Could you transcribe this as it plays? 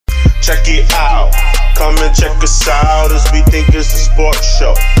check it out. Come and check us out as we think it's a sports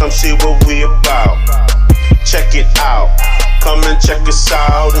show. Come see what we about. Check it out. Come and check us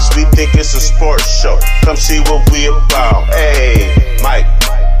out as we think it's a sports show. Come see what we about. Hey, Mike,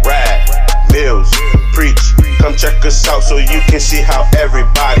 Rad, Mills, Preach. Come check us out so you can see how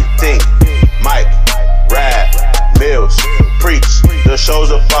everybody think. Mike, Rad, Mills, Preach. The show's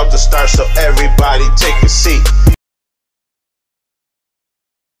about to start, so everybody take a seat.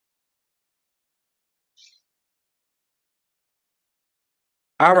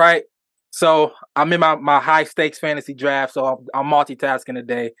 All right. So I'm in my high stakes fantasy draft, so I'm multitasking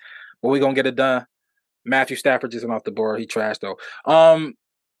today, but we're gonna get it done. Matthew Stafford just went off the board. He trashed though.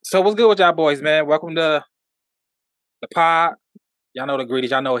 So what's good with y'all boys, man? Welcome to the pod. Y'all know the greetings.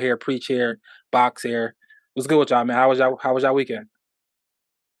 Y'all know here, Preach here, Box here. What's good with y'all, man? How was y'all weekend?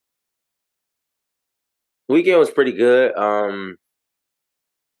 Weekend was pretty good.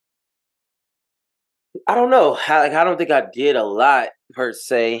 I don't know. I don't think I did a lot per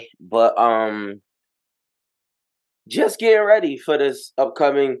se, but just getting ready for this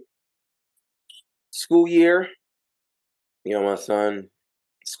upcoming school year. You know, my son,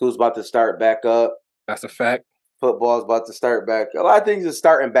 school's about to start back up. That's a fact. Football's about to start back. A lot of things is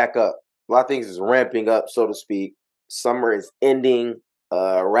starting back up. A lot of things is ramping up, so to speak. Summer is ending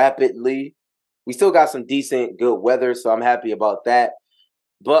rapidly. We still got some decent, good weather, so I'm happy about that.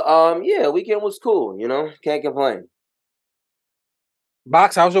 But yeah, weekend was cool, you know? Can't complain.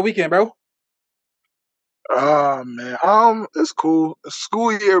 Box, how was your weekend, bro? Oh man, it's cool.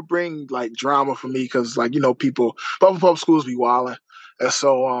 School year bring like drama for me because like people public schools be wilding, and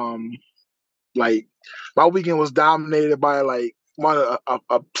so like my weekend was dominated by like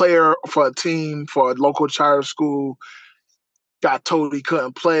a player for a team for a local charter school got told he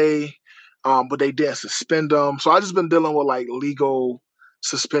couldn't play, but they didn't suspend him. So I just been dealing with like legal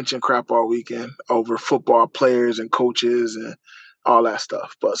suspension crap all weekend over football players and coaches and all that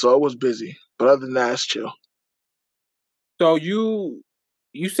stuff. But so it was busy. But other than that, it's chill. So you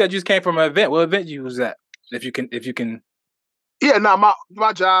said you just came from an event. What event you was at? If you can. Yeah, no,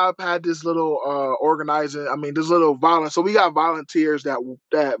 my job had this little organizing. I mean, this little So we got volunteers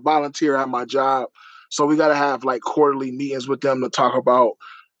that volunteer at my job. So we got to have like quarterly meetings with them to talk about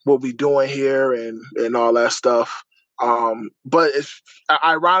what we doing here and all that stuff. But it's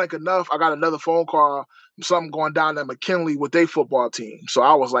ironic enough, I got another phone call, something going down at McKinley with their football team. So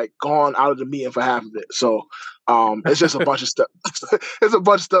I was like gone out of the meeting for half of it. So it's just a bunch of stuff. It's a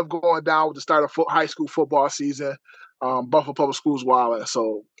bunch of stuff going down with the start of high school football season. Buffalo Public Schools wilding.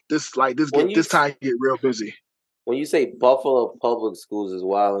 So this time get real busy. When you say Buffalo Public Schools is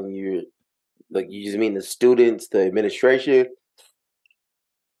wilding, you just mean the students, the administration?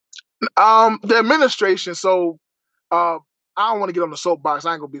 The administration. So I don't want to get on the soapbox.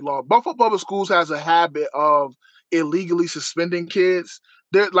 I ain't gonna be long. Buffalo Public Schools has a habit of illegally suspending kids.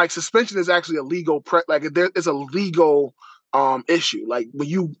 They're like suspension is actually a legal it's a legal issue. Like when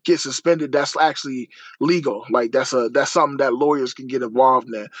you get suspended, that's actually legal. Like that's something that lawyers can get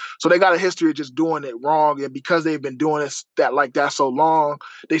involved in. So they got a history of just doing it wrong, and because they've been doing it that so long,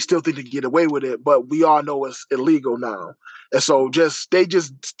 they still think they can get away with it. But we all know it's illegal now, and so they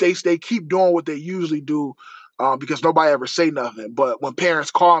keep doing what they usually do because nobody ever say nothing. But when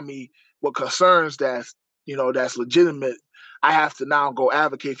parents call me with concerns that's legitimate, I have to now go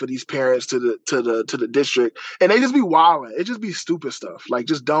advocate for these parents to the district, and they just be wilding. It just be stupid stuff, like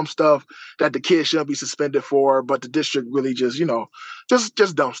just dumb stuff that the kids shouldn't be suspended for, but the district really just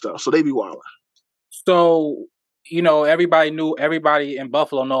dumb stuff. So they be wilding. So everybody in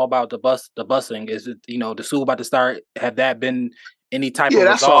Buffalo know about the busing. Is it the school about to start? Have that been any type of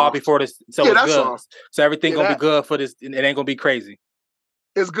resolve before this? So it's good. Soft. So everything gonna be good for this. It ain't gonna be crazy.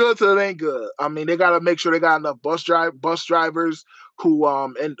 It's good till it ain't good. I mean, they gotta make sure they got enough bus drivers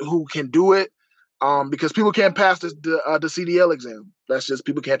who can do it. Because people can't pass the CDL exam. That's just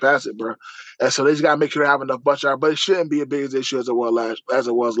people can't pass it, bro. And so they just gotta make sure they have enough bus drivers. But it shouldn't be a big issue as it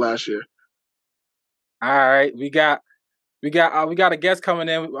was last year. All right, we got a guest coming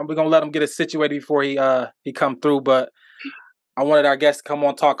in. We're gonna let him get it situated before he come through. But I wanted our guest to come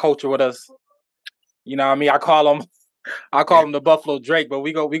on talk culture with us. You know what I mean? I call him the Buffalo Drake, but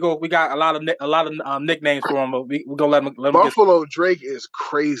we got a lot of nicknames for him, but we gonna let him Buffalo Drake is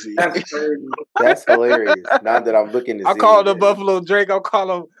crazy. That's hilarious. Now that I'm looking to see. I call him the Buffalo Drake. I'll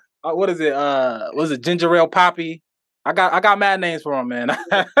call him what is it? GingerAlePapi? I got mad names for him, man.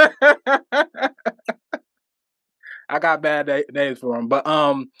 I got bad names for him. But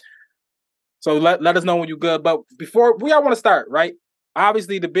so let us know when you're good. But before we all want to start, right?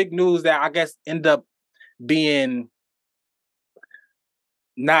 Obviously the big news that I guess end up being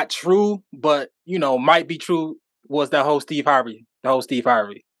not true, but might be true was the whole Steve Harvey.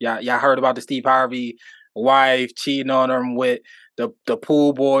 Y'all heard about the Steve Harvey wife cheating on him with the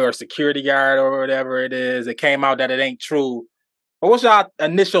pool boy or security guard or whatever it is. It came out that it ain't true. But what's y'all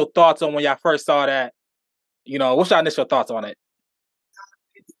initial thoughts on when y'all first saw that? What's your initial thoughts on it?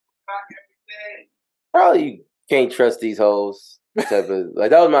 Probably you can't trust these hoes. Type of,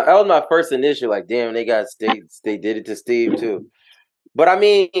 like that was my first initial. Like, damn, they did it to Steve too. But I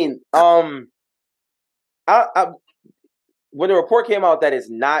mean, I when the report came out that it's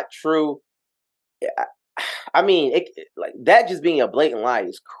not true, I mean, like that just being a blatant lie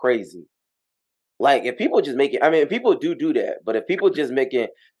is crazy. Like if people just make it, I mean, people do that, but if people just making,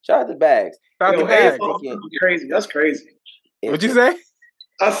 shout out to Bags. Shout out to Bags. Crazy. That's crazy. What'd you say?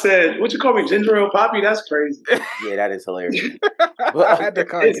 I said, what you call me, GingerAlePapi? That's crazy. Yeah, that is hilarious. I had to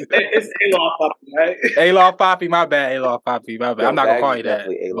call you. It's A-Law-Papi, right? A-Law-Papi, my bad. A-Law-Papi, my bad. I'm not gonna call you that.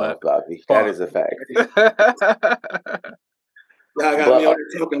 Definitely A-Law-Papi. That is a fact. Y'all got me on here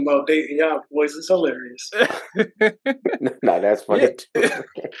talking about dating y'all boys. It's hilarious. No, that's funny too.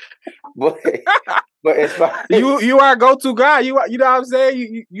 but it's fine. You are a go-to guy. You know what I'm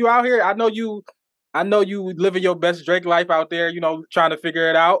saying? You out here. I know you living your best Drake life out there, trying to figure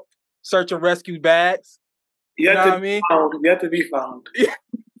it out. Search and rescue Bags. You know what I mean? Yet to be found.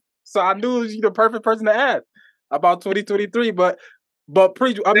 So I knew you the perfect person to ask about 2023, but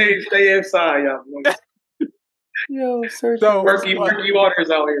stay inside, y'all. Yo, search murky waters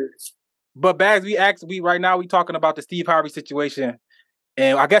out here. But Bags, we right now we talking about the Steve Harvey situation,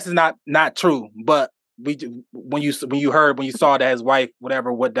 and I guess it's not true, but when you saw that his wife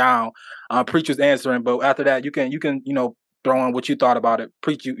whatever went down, Preach was answering, but after that you can throw in what you thought about it.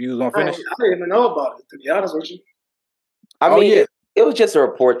 Preach, you was gonna finish. I didn't even know about it, to be honest with you. I mean, it was just a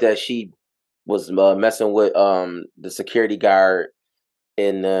report that she was messing with the security guard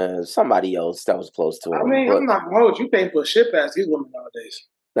and somebody else that was close to him. I mean, I'm not gonna hold you. Can't put shit past these women nowadays.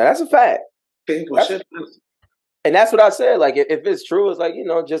 Now that's a fact. Can't put shit past. And that's what I said. Like, if it's true, it's like,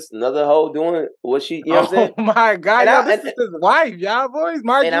 just another hoe doing what she, you know what I'm saying? Oh, my God. This is his wife, y'all boys.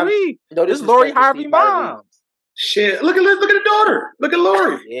 Marjorie. This is Lori Harvey mom. Shit. Look at the daughter. Look at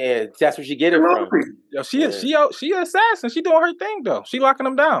Lori. Yeah, that's where she get it from. Yo, she an assassin. She doing her thing, though. She locking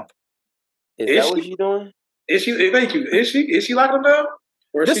them down. Is that what she doing? Is she? Thank you. Is she locking them down?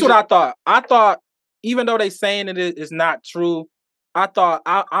 This is what I thought. I thought, even though they saying it is not true, I thought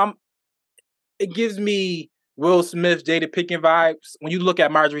it gives me Will Smith, Jada Pinkett vibes. When you look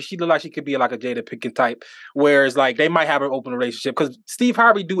at Marjorie, she look like she could be like a Jada Pinkett type, whereas like they might have an open relationship because Steve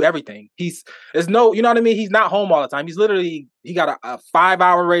Harvey do everything. You know what I mean? He's not home all the time. He got a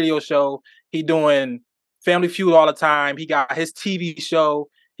 5-hour radio show. He doing Family Feud all the time. He got his TV show.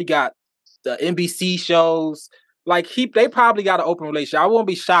 He got the NBC shows. Like they probably got an open relationship. I wouldn't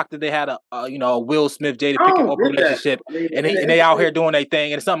be shocked if they had a Will Smith, Jada Pinkett open relationship, and they out here doing their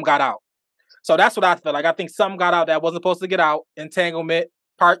thing, and something got out. So that's what I feel like. I think something got out that wasn't supposed to get out. Entanglement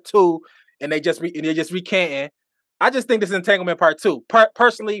Part 2, and they just recanting. I just think this is Entanglement Part 2,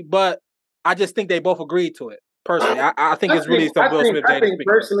 personally, but I just think they both agreed to it. Personally, I think it's really some Will Smith, Jada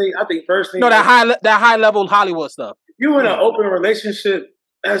Pinkett. I think personally, no, that high level Hollywood stuff. You in an open relationship?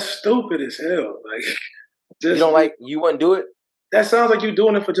 That's stupid as hell. Like, you wouldn't do it? That sounds like you're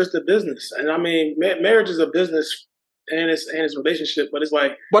doing it for just a business. And I mean, marriage is a business. And it's relationship, but it's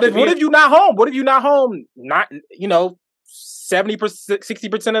like. But what if you're not home? What if you're not home? Not 70%,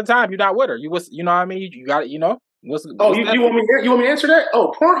 60% of the time you're not with her. You know what I mean? You got it. You want me to answer that?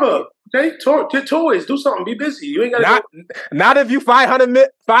 Oh, Pornhub. Okay, toys. Do something. Be busy. You ain't got not if you 500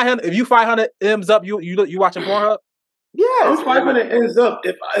 if you 500 M's up. You watching Pornhub? Yeah, I'm 500 ends up.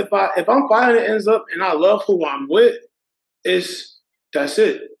 If I'm 500 ends up and I love who I'm with, that's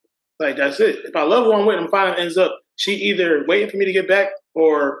it. Like that's it. If I love who I'm with, I'm 500 ends up. She either waiting for me to get back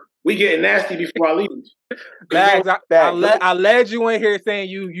or we getting nasty before I leave. Bags, I led you in here saying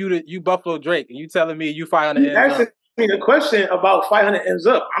you Buffalo Drake, and you telling me you 500 ends up. Asking me the question about 500 ends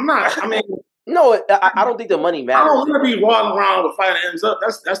up. I'm not. I mean, no, I don't think the money matters. I don't want to be wilding around with 500 ends up.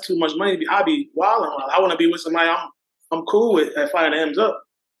 That's too much money. I'll be wilding around. I want to be with somebody I'm cool with at 500 ends up.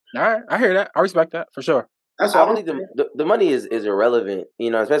 All right, I hear that. I respect that for sure. That's all. I don't think the money is irrelevant.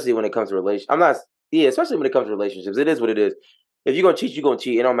 Especially when it comes to relationships. Especially when it comes to relationships, it is what it is. If you're gonna cheat, you're gonna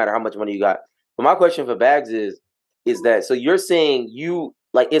cheat. It don't matter how much money you got. But my question for Bags is that so you're saying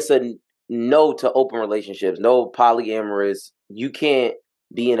it's a no to open relationships, no polyamorous. You can't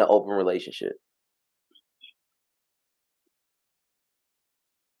be in an open relationship.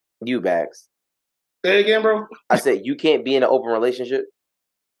 You Bags. Say it again, bro. I said you can't be in an open relationship.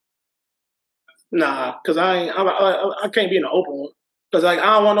 Nah, because I can't be in an open one. Because like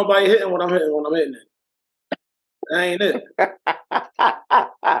I don't want nobody hitting when I'm hitting it. That ain't it.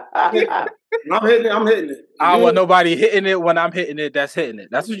 I'm hitting it. I don't want nobody hitting it when I'm hitting it. That's hitting it.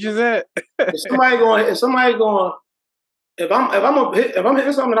 That's what you said. if I'm hitting something that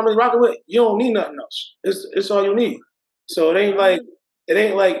I'm really rocking with, you don't need nothing else. It's all you need. So it ain't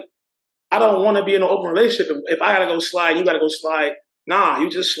like I don't want to be in an open relationship. If I gotta go slide, you gotta go slide. Nah, you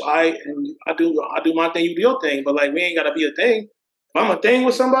just slide and I do my thing, you do your thing. But like we ain't gotta be a thing. If I'm a thing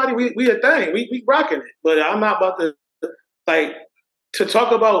with somebody, we a thing. We rocking it. But I'm not about to to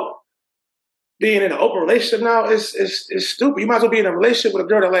talk about being in an open relationship now. It's stupid. You might as well be in a relationship with a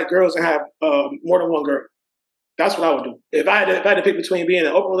girl that like girls and have more than one girl. That's what I would do. If I had to pick between being in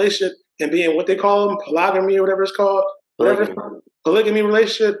an open relationship and being what they call them, polygamy or whatever it's called, polygamy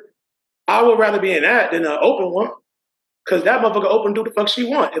relationship, I would rather be in that than an open one. Because that motherfucker open do the fuck she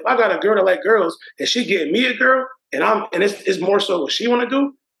want. If I got a girl that like girls and she getting me a girl and it's more so what she want to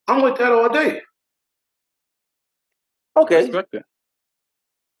do, I'm with that all day. Okay. Preach,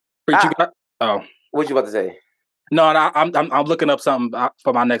 you got? Oh, what you about to say? No, I'm looking up something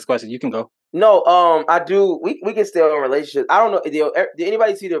for my next question. You can go. No, I do. We can stay on relationships. I don't know. Did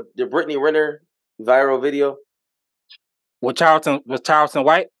anybody see the Brittany Renner viral video? With Charlton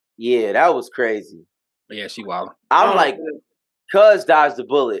White? Yeah, that was crazy. Yeah, she wild. I'm like, cuz dodged the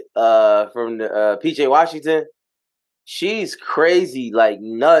bullet from the PJ Washington. She's crazy, like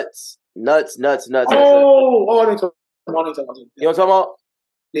nuts. Oh, I didn't talk about it. You know what I'm talking about?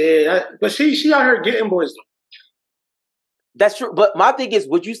 Yeah, but she out here getting boys though. That's true. But my thing is,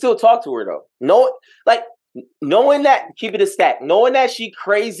 would you still talk to her though? Knowing that, keep it a stack. Knowing that she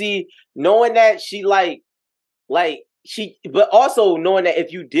crazy, knowing that she but also knowing that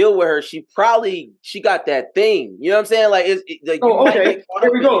if you deal with her, she got that thing. You know what I'm saying? Like, okay.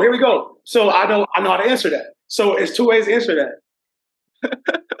 Here we go. So I know how to answer that. So it's two ways to answer that.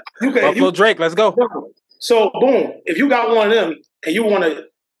 Buffalo Drake, let's go. So boom, if you got one of them and you want to,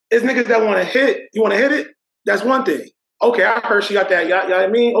 it's niggas that want to hit. You want to hit it? That's one thing. Okay, I heard she got that. You know what I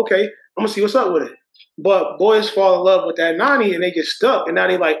mean? Okay, I'm gonna see what's up with it. But boys fall in love with that nanny and they get stuck, and now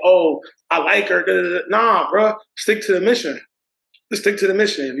they like, oh, I like her. Da, da, da. Nah, bro, stick to the mission. Just stick to the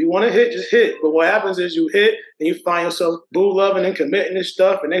mission. If you want to hit, just hit. But what happens is you hit and you find yourself boo loving and committing this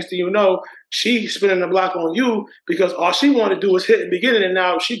stuff, and next thing you know, she spinning the block on you because all she wanted to do was hit in the beginning, and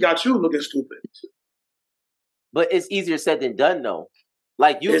now she got you looking stupid. But it's easier said than done, though.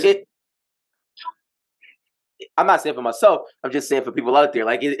 Like I'm not saying for myself. I'm just saying for people out there.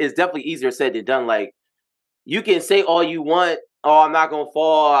 Like it's definitely easier said than done. Like you can say all you want. Oh, I'm not gonna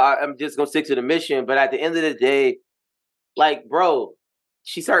fall. I'm just gonna stick to the mission. But at the end of the day, like, bro,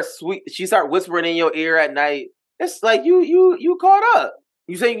 she start whispering in your ear at night. It's like you caught up.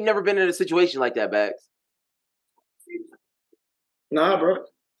 You say you've never been in a situation like that, Bags? Nah, bro.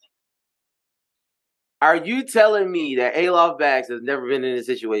 Are you telling me that A-Love Bags has never been in a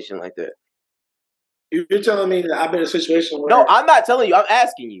situation like that? You're telling me that I've been in a situation where... No, I'm not telling you. I'm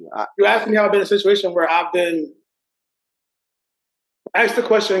asking you. You're asking me how I've been in a situation where I've been... Ask the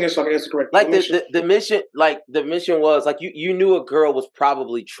question again so I can answer correctly. Like the mission was like you knew a girl was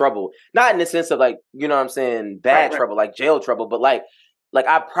probably trouble. Not in the sense of like, you know what I'm saying, bad trouble, like jail trouble, but like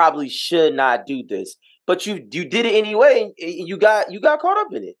I probably should not do this. But you did it anyway, and you got caught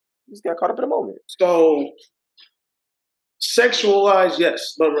up in it. You just got caught up in the moment. So sexualized,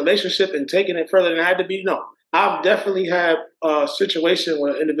 yes, but relationship and taking it further than I had to be, no. I've definitely had a situation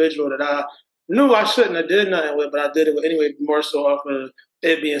with an individual that I knew I shouldn't have did nothing with, but I did it with anyway, more so off of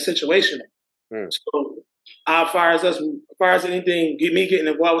it being situational. So as far as anything, me getting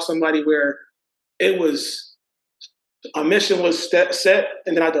involved with somebody where it was a mission was set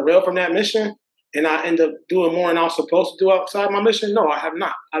and then I derailed from that mission and I end up doing more than I was supposed to do outside my mission, no, I have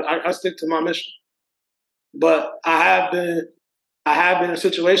not. I stick to my mission. But I have been in a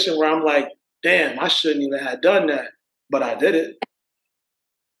situation where I'm like, damn, I shouldn't even have done that, but I did it.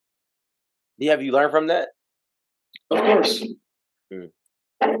 Have you learned from that? Of course.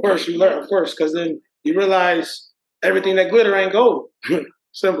 Of course, you learn, of course, because then you realize everything that glitter ain't gold.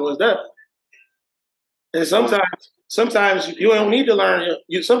 Simple as that. And sometimes you don't need to learn.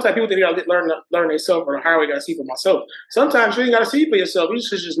 Sometimes people think you gotta learn themselves or the hard way. Gotta see for myself. Sometimes you ain't gotta see for yourself. You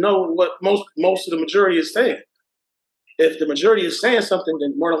should just know what most of the majority is saying. If the majority is saying something,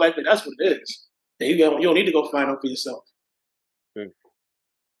 then more than likely that's what it is. And you don't need to go find out for yourself.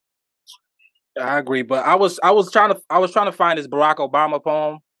 I agree, but I was trying to find this Barack Obama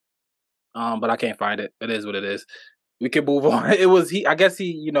poem, but I can't find it. It is what it is. We can move on. It was I guess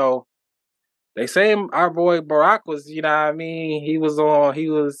he, you know, they say our boy Barack was, you know what I mean, he was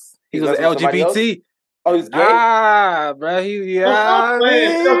LGBT. Oh, he's gay? Bro, Stop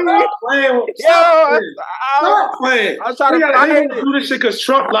playing. Stop playing. Stop playing. I'm trying to find find it. Do this shit because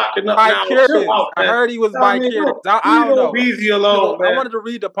Trump locking up now. Vicarious. Out, I heard he was vicarious. I don't know. Leave Beezy alone, man. I wanted to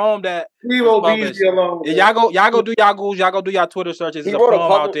read the poem that Leave Beezy alone. Y'all go do y'all Googles. Y'all go do y'all Twitter searches. There's a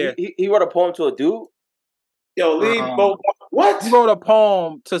poem out there. He wrote a poem to a dude? Yo, leave what? He wrote a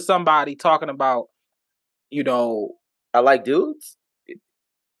poem to somebody talking about, I like dudes?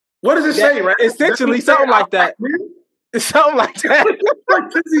 What does it say, right? Essentially, something like that. Something like that.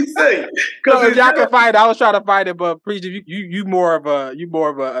 What does he say? Because if y'all can find it, I was trying to find it, but Preacher, you more of a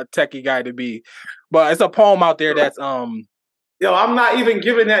techie guy to be. But it's a poem out there that's Yo, I'm not even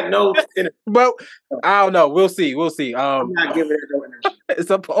giving that no. But I don't know. We'll see. I'm not giving it no energy.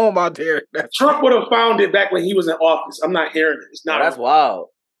 It's a poem out there. Trump would have found it back when he was in office. I'm not hearing it. It's not. That's wild.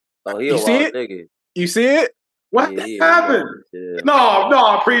 Oh, he a wild nigga. You see it? What happened? Yeah.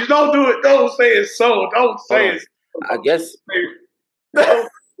 No, Preach. Don't do it. Don't say it so. Don't say it. I guess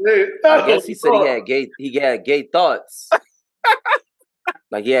he said he had gay thoughts.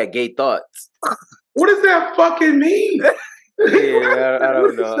 Like he had gay thoughts. What does that fucking mean? Yeah, I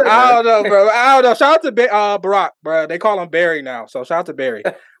don't know. I don't know, bro. I don't know. Shout out to Barack, bro. They call him Barry now. So shout out to Barry.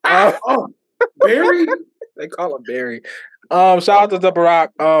 Barry? They call him Barry. Shout out to Barack.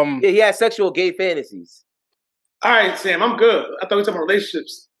 Yeah, he has sexual gay fantasies. All right, Sam, I'm good. I thought we were talking about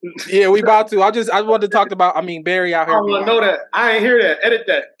relationships. Yeah, we about to. I wanted to talk about. Barry out here. I want to know that. I ain't hear that. Edit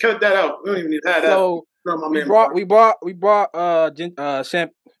that. Cut that out. We don't even need to have that. So we brought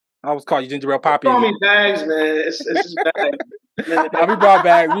Champ. I was calling you GingerAlePapi. Call me Bags, man. It's just Bags. We brought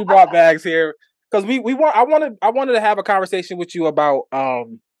bags. We brought Bags here because I wanted to have a conversation with you about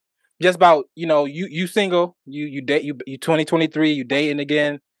just about you single, you date, you 2023, you dating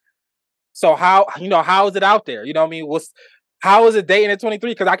again. So how is it out there? You know what I mean? How is it dating at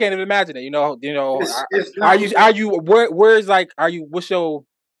 23? Because I can't even imagine it. What's your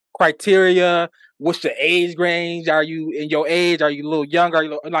criteria? What's your age range? Are you in your age? Are you a little younger? Are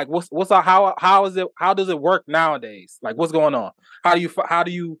you like how is it? How does it work nowadays? Like what's going on? How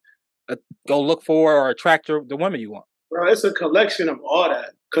do you go look for or attract the women you want? Bro, it's a collection of all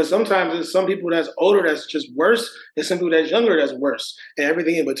that. Because sometimes there's some people that's older that's just worse, and some people that's younger that's worse, and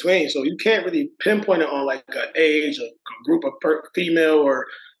everything in between. So you can't really pinpoint it on like an age, a group of female, or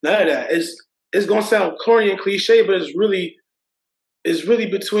none of that. It's gonna sound corny and cliche, but it's really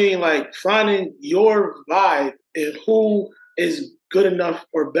between like finding your vibe and who is good enough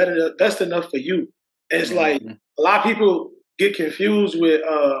or best enough for you. And it's like a lot of people get confused with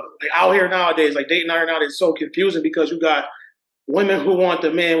like out here nowadays, like dating out here nowadays is so confusing because you got women who want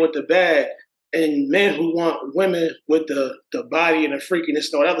the man with the bag and men who want women with the body and the freakiness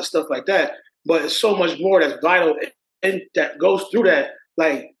and all that other stuff like that. But it's so much more that's vital and that goes through that.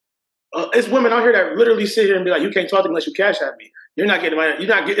 Like it's women out here that literally sit here and be like, you can't talk to me unless you cash at me. You're not getting my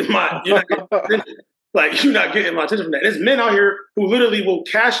attention. Like you're not getting my attention from that. And there's men out here who literally will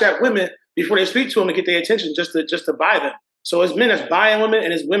cash at women before they speak to them to get their attention just to buy them. So it's men that's buying women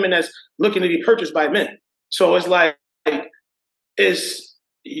and it's women that's looking to be purchased by men. So it's like it's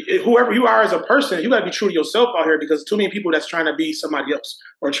whoever you are as a person, you got to be true to yourself out here because too many people that's trying to be somebody else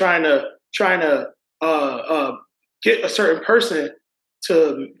or trying to get a certain person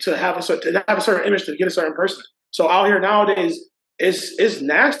to have a certain image to get a certain person. So out here nowadays, it's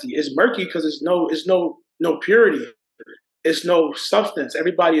nasty. It's murky because it's no purity. It's no substance.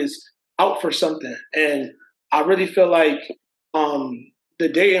 Everybody is out for something, and I really feel like the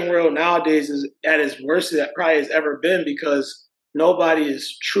dating world nowadays is at its worst that probably has ever been because nobody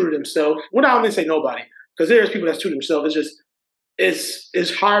is true to themselves. Well, I don't even say nobody because there's people that's true to themselves. It's just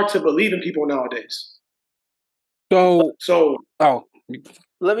it's hard to believe in people nowadays. So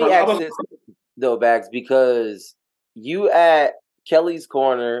let me ask this though, Bags, because you at Kelly's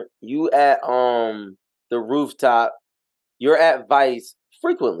Corner, you at the Rooftop, you're at Vice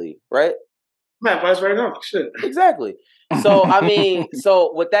frequently, right? I'm at Vice right now. Shit. Exactly. So I mean,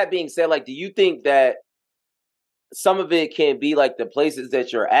 so with that being said, like, do you think that some of it can be like the places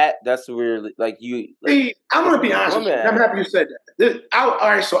that you're at? That's where like you. Like, see, I'm gonna be honest with you. I'm happy you said that. All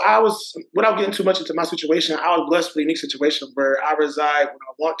right, so I was, without getting too much into my situation, I was blessed with a unique situation where I reside when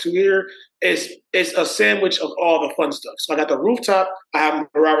I want to here. It's a sandwich of all the fun stuff. So I got the Rooftop, I have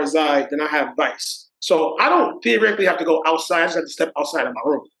where I reside, then I have Vice. So I don't theoretically have to go outside. I just have to step outside of my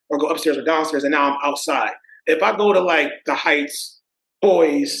room or go upstairs or downstairs, and now I'm outside. If I go to like the Heights,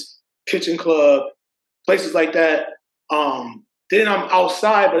 Boys, Kitchen Club, places like that, then I'm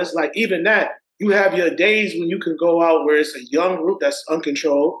outside. But it's like even that, you have your days when you can go out where it's a young group that's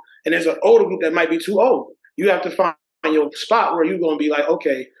uncontrolled, and there's an older group that might be too old. You have to find your spot where you're going to be like,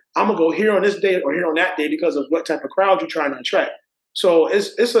 okay, I'm gonna go here on this day or here on that day because of what type of crowd you're trying to attract. So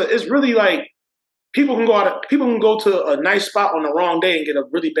it's really like people can go to a nice spot on the wrong day and get a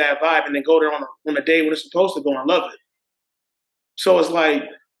really bad vibe, and then go there on a day when it's supposed to go and love it. So it's like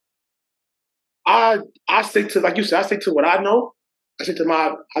I stick to, like you said, I stick to what I know.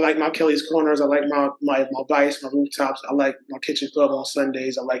 I like my Kelly's Corners. I like my Vice, my rooftops. I like my Kitchen Club on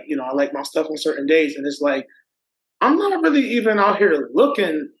Sundays. I like my stuff on certain days. And it's like, I'm not really even out here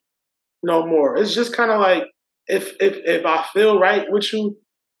looking no more. It's just kind of like, if I feel right with you,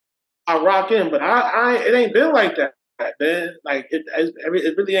 I rock in. But it ain't been like that, man. Like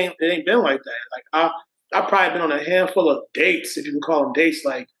it really ain't been like that. Like I've probably been on a handful of dates, if you can call them dates,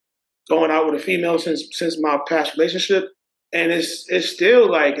 like going out with a female since my past relationship. And it's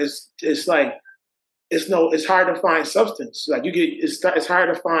still like it's like it's hard to find substance. Like it's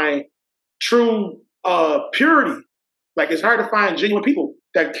hard to find true purity. Like it's hard to find genuine people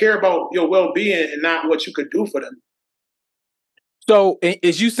that care about your well being and not what you could do for them. So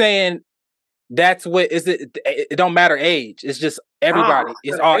is you saying that's what is it? It don't matter age. It's just everybody.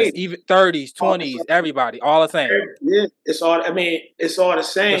 It's all it's even 30s, 20s, everybody, all the same. Yeah, it's all. I mean, it's all the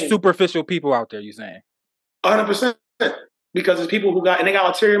same. The superficial people out there. You saying? 100%. Because it's people who got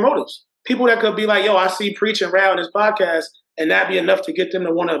ulterior motives. People that could be like, yo, I see Preach and Rap on this podcast, and that'd be enough to get them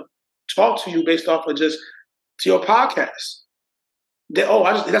to want to talk to you based off of just to your podcast.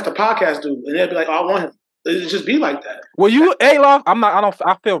 That's the podcast dude. And they'll be like, oh, I want him. It just be like that. Well, you Alof,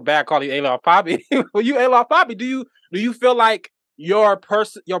 I feel bad calling you GingerAlePapi. Well, you GingerAlePapi, do you feel like your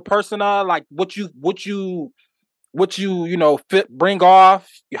persona, like what you bring off,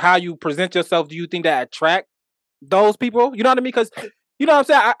 how you present yourself, do you think that attract those people? You know what I mean? Because you know what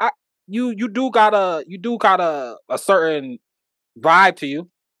I'm saying, you do got a certain vibe to you.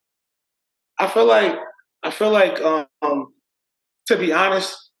 I feel like to be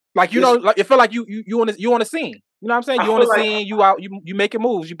honest, like like it feel like you on the scene. You know what I'm saying? You on the scene, you out, you making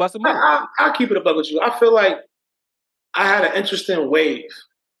moves, you busting moves. I'll keep it a buck with you. I feel like I had an interesting wave.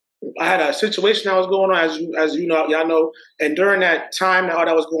 I had a situation that was going on, as you know, y'all know, and during that time that all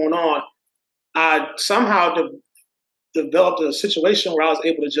that was going on, I somehow developed a situation where I was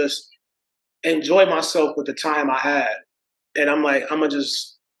able to just enjoy myself with the time I had. And I'm like, I'm going to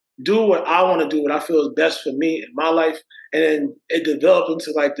just do what I want to do, what I feel is best for me in my life. And then it developed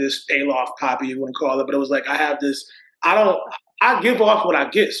into like this GingerAlePapi, you want to call it. But it was like, I have this, I give off what I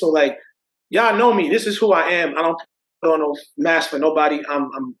get. So like, y'all know me. This is who I am. I don't put on no mask for nobody.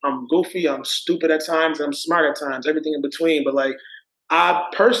 I'm goofy. I'm stupid at times. I'm smart at times. Everything in between. But like, I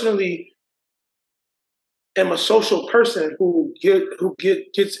personally am a social person who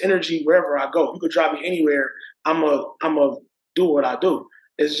gets energy wherever I go. You could drop me anywhere. I'm a do what I do.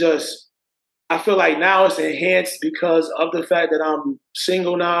 It's just, I feel like now it's enhanced because of the fact that I'm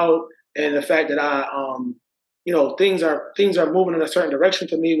single now, and the fact that things are moving in a certain direction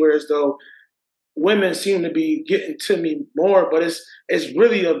for me. Whereas though women seem to be getting to me more, but it's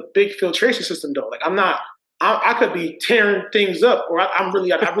really a big filtration system though. Like I could be tearing things up, or I really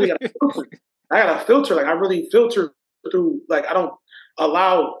got a filter. I got a filter. Like I really filter through. Like I don't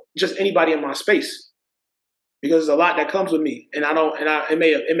allow just anybody in my space, because there's a lot that comes with me, and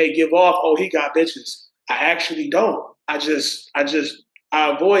it may give off, oh, he got bitches. I actually don't. I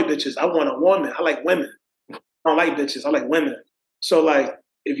avoid bitches. I want a woman. I like women. I don't like bitches. I like women. So like,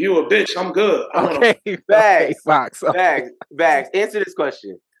 if you a bitch, I'm good. Bags. Answer this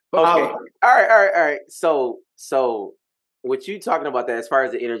question. Okay. All right. So what you talking about that as far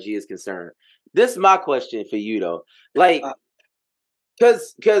as the energy is concerned? This is my question for you though. Like,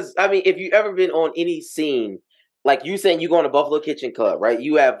 because I mean, if you ever been on any scene, like you saying you going to Buffalo Kitchen Club, right?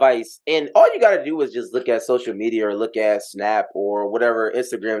 You have Vice, and all you got to do is just look at social media or look at Snap or whatever,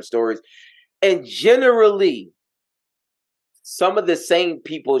 Instagram stories. And generally, some of the same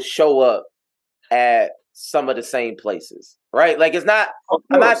people show up at some of the same places, right? Like it's not,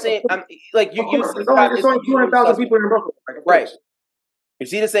 I'm not saying, I'm like, it's only 200,000 people in Buffalo. Right. You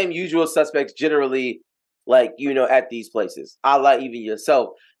see the same usual suspects generally, like, at these places, a la even yourself.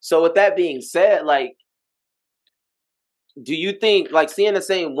 So with that being said, like, do you think like seeing the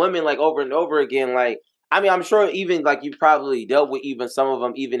same women like over and over again, like, I mean, I'm sure even like you probably dealt with even some of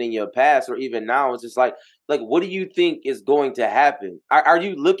them even in your past or even now, it's just like what do you think is going to happen? Are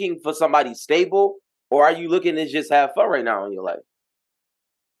you looking for somebody stable, or are you looking to just have fun right now in your life?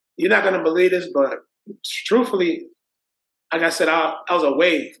 You're not going to believe this, but truthfully, like I said, I was a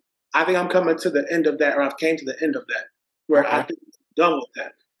wave. I think I'm coming to the end of that, or I've came to the end of that, where I think I'm done with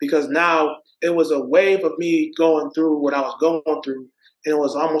that. Because now it was a wave of me going through what I was going through, and it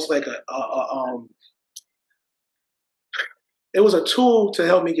was almost like it was a tool to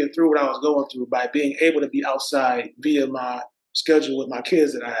help me get through what I was going through by being able to be outside via my schedule with my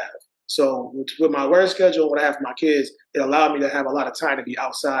kids that I have. So with my work schedule, what I have for my kids, it allowed me to have a lot of time to be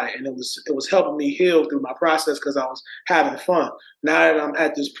outside, and it was helping me heal through my process because I was having fun. Now that I'm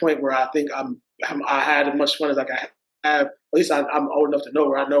at this point where I think I had as much fun as I can have, at least I'm old enough to know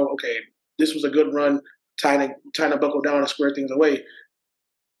where I know, okay, this was a good run, time to buckle down and square things away.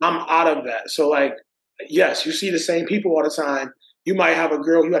 I'm out of that. So like, yes, you see the same people all the time. You might have a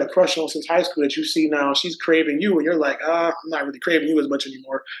girl you had a crush on since high school that you see now, she's craving you, and you're like, I'm not really craving you as much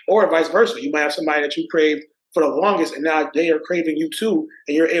anymore. Or vice versa. You might have somebody that you craved for the longest, and now they are craving you too,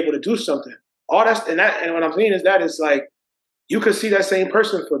 and you're able to do something. All that's and what I'm saying is that is like you could see that same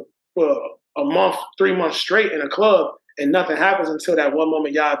person for a month, 3 months straight in a club, and nothing happens until that one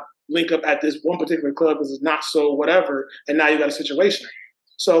moment y'all link up at this one particular club because it's not so whatever, and now you got a situation.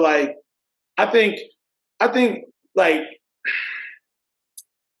 So like, I think like,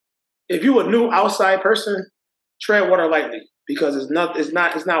 if you a new outside person, tread water lightly because it's not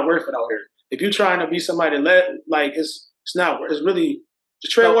worth it out here. If you're trying to be somebody it's really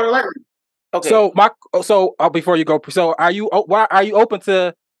just tread water lightly. Okay. So before you go, so are you open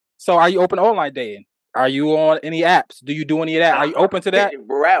to online dating? Are you on any apps? Do you do any of that? Are you open to that?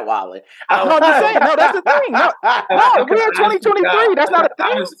 Rat wallet. No, I'm just saying. No, that's the thing. No, we're in 2023. That's not a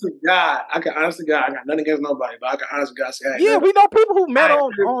thing. Honestly, God, I got nothing against nobody, but I can honestly God say, we know people who met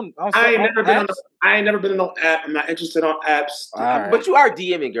on I ain't never been on no app. I'm not interested on apps. Right. But you are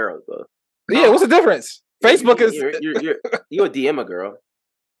DMing girls, though. Yeah, what's the difference? Facebook is you're a DM a girl.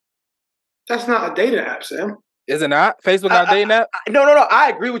 That's not a dating app, Sam. Is it not? Facebook not dating app? No. I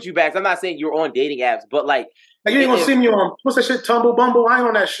agree with you, Bax. I'm not saying you're on dating apps, but like you ain't gonna see me on what's that shit? Tumble, Bumble. I ain't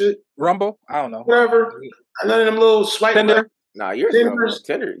on that shit. Rumble? I don't know. Whatever. None of them little swipe. Tinder. Nah, you're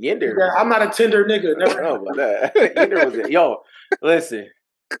Tinder. Yinder. Yeah, I'm not a Tinder nigga. Never know about that. Yinder was it. Yo, listen.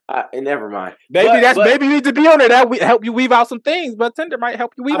 Never mind. Maybe you need to be on there. That help you weave out some things, but Tinder might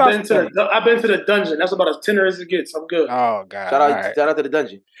help you weave out some things. I've been to the dungeon. That's about as tender as it gets. I'm good. Oh God! Shout out to the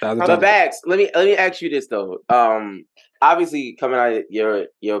dungeon. But Bax, let me ask you this though. Obviously coming out of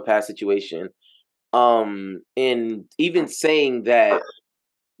your past situation, and even saying that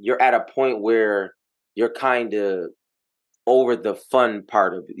you're at a point where you're kind of over the fun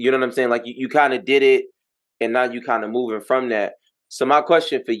part of it. You know what I'm saying? Like you kind of did it, and now you kind of moving from that. So my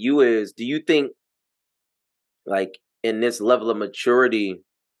question for you is, do you think, like, in this level of maturity,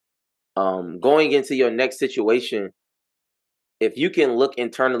 going into your next situation, if you can look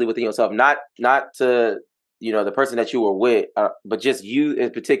internally within yourself, not to, the person that you were with, but just you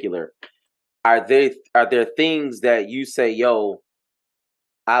in particular, are there things that you say, yo,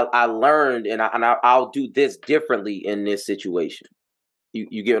 I learned and I'll do this differently in this situation?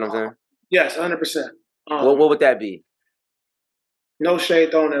 You get what I'm saying? Yes, 100%. What would that be? No shade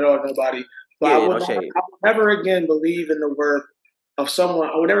thrown at all, nobody. But I would never again believe in the word of someone.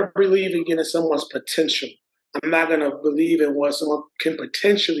 I would never believe again in someone's potential. I'm not going to believe in what someone can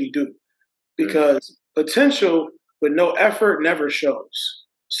potentially do because potential with no effort never shows.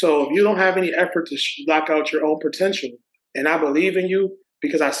 So if you don't have any effort to block out your own potential, and I believe in you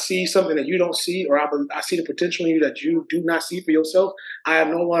because I see something that you don't see, or I see the potential in you that you do not see for yourself, I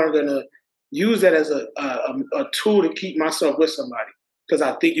am no longer going to use that as a tool to keep myself with somebody because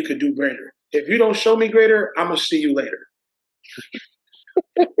I think you could do greater. If you don't show me greater, I'm gonna see you later.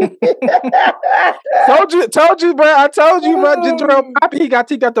 told you, bro. I told you, bro. GingerAlePapi, he got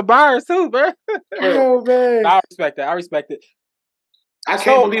the bars too, bro. Oh man, I respect it. I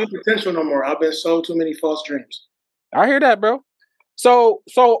can't believe the potential no more. I've been sold too many false dreams. I hear that, bro. So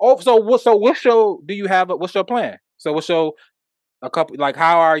what's your plan? So what's your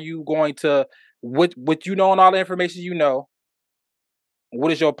how are you going to with and all the information you know,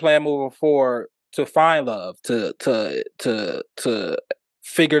 what is your plan moving forward to find love, to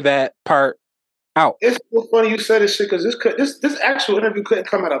figure that part out? It's so funny you said this shit because this actual interview couldn't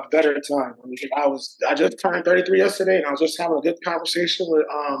come at a better time. I just turned 33 yesterday, and I was just having a good conversation with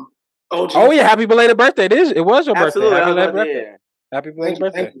OG. Oh yeah, happy belated birthday! It was your birthday. Happy belated birthday. Yeah. Happy belated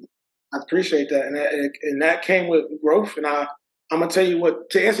birthday. Thank you. I appreciate that, and that came with growth. And I'm gonna tell you what,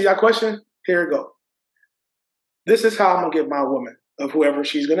 to answer your question. Here we go. This is how I'm gonna get my woman of whoever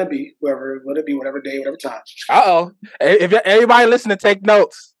she's gonna be, whatever day, whatever time. Uh-oh. If everybody listening, take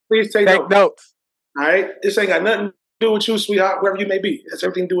notes. Please take notes. All right? This ain't got nothing to do with you, sweetheart, wherever you may be. It's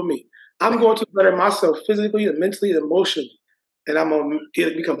everything to do with me. I'm going to better myself physically and mentally and emotionally. And I'm gonna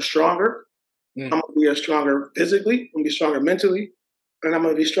become stronger. I'm gonna be stronger physically, I'm gonna be stronger mentally, and I'm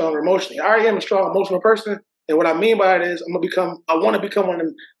gonna be stronger emotionally. I already am a strong emotional person. And what I mean by that is I want to become one of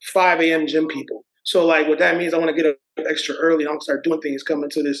them 5 a.m. gym people. So like what that means, I want to get up extra early. I'm gonna start doing things coming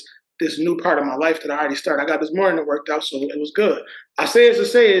to this new part of my life that I already started. I got this morning that worked out, so it was good. I say as to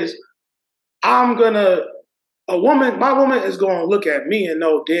say is my woman is gonna look at me and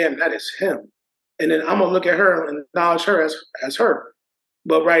know, damn, that is him. And then I'm gonna look at her and acknowledge her as her.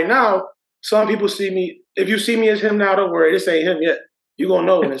 But right now, some people see me. If you see me as him now, don't worry, this ain't him yet. You gonna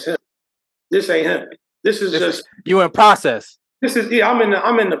know when it's him. This ain't him. This is just you in process. This is I'm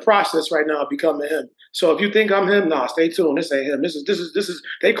in the process right now of becoming him. So if you think I'm him, nah, stay tuned. This ain't him. This is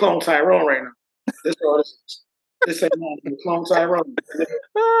they clone Tyrone right now. This is all this is. This ain't him. Clone Tyrone.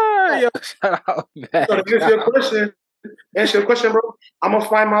 Yo, shout out, man. So to answer your question, bro, I'm gonna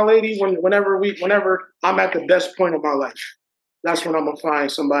find my lady whenever I'm at the best point of my life. That's when I'm gonna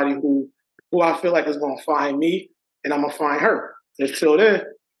find somebody who I feel like is gonna find me, and I'm gonna find her. Until then,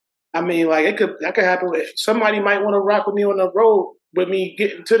 I mean, like that could happen. Somebody might want to rock with me on the road with me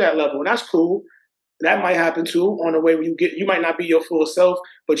getting to that level, and that's cool. That might happen too on the way where you might not be your full self,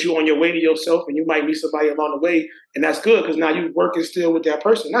 but you on your way to yourself, and you might meet somebody along the way, and that's good because now you working still with that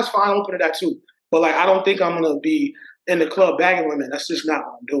person. That's fine. I'm open to that too. But like, I don't think I'm gonna be in the club bagging women. That's just not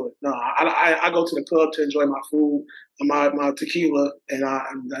what I'm doing. No, I go to the club to enjoy my food, my tequila, and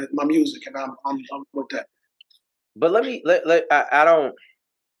my music, and I'm with that. But I don't.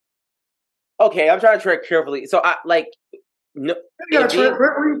 Okay, I'm trying to tread carefully. So I like. No,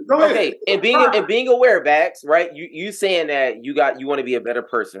 okay, and being aware, Bax, right? You saying that you want to be a better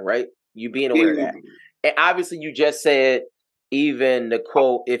person, right? You being aware of that, and obviously you just said even the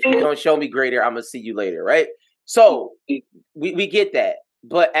quote, "If you don't show me greater, I'm gonna see you later," right? So we get that,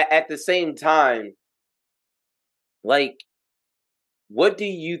 but at the same time, like, what do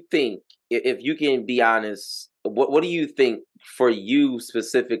you think? If you can be honest, what do you think for you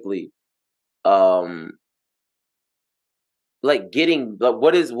specifically? Like getting, like,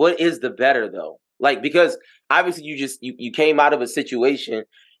 what is the better though? Like, because obviously you came out of a situation,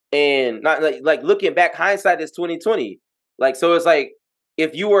 and not like looking back, hindsight is 2020. Like, so it's like,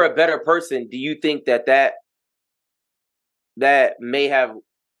 if you were a better person, do you think that may have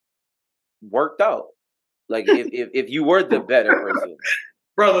worked out? Like, if you were the better person,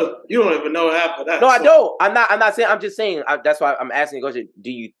 brother, you don't even know half of that. No, I don't. I'm not saying. I'm just saying. That's why I'm asking the question. Do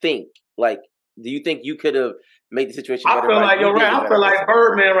you think you could have made the situation better? I feel like you're right. I feel like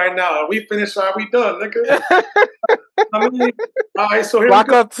Birdman right now. We finished. Are we done, nigga? I mean, all right. So here walk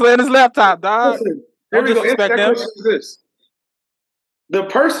up to his laptop, dog. Listen, here we go. The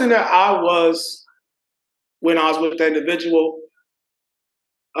person that I was when I was with that individual,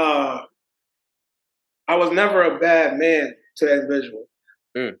 I was never a bad man to that individual.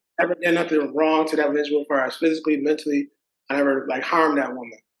 Never did nothing wrong to that individual, as far as physically, mentally. I never harmed that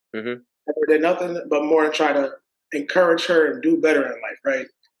woman. Never did nothing but more than try to encourage her and do better in life, right?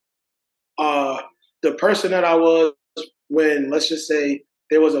 The person that I was when, let's just say,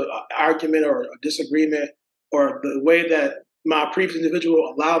 there was an argument or a disagreement, or the way that my previous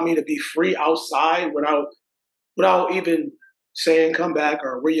individual allowed me to be free outside without even saying come back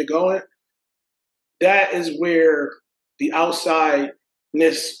or where you're going, that is where the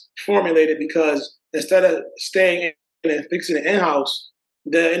outsideness formulated, because instead of staying in and fixing it in-house,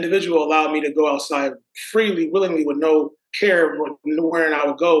 the individual allowed me to go outside freely, willingly, with no care of where I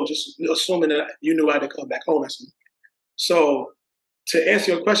would go, just assuming that you knew I had to come back home. So to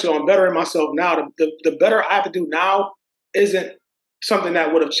answer your question on bettering myself now, the better I have to do now isn't something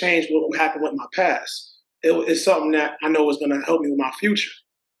that would have changed what happened with my past. It's something that I know is going to help me with my future.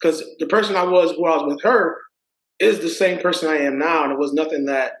 Because the person I was when I was with her is the same person I am now, and it was nothing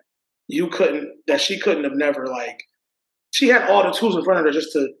that she couldn't have never She had all the tools in front of her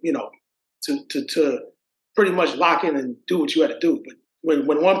just to to pretty much lock in and do what you had to do. But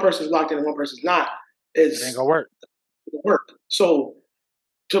when one person's locked in and one person's not, it ain't gonna work. So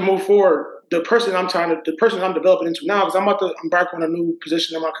to move forward, the person I'm developing into now, because I'm about to embark on a new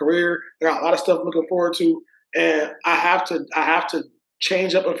position in my career. I got a lot of stuff looking forward to, and I have to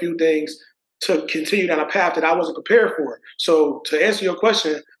change up a few things to continue down a path that I wasn't prepared for. So to answer your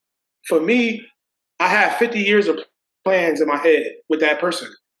question, for me, I have 50 years of plans in my head with that person,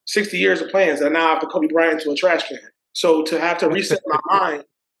 60 years of plans that now I have to Kobe Bryant to a trash can. So to have to reset my mind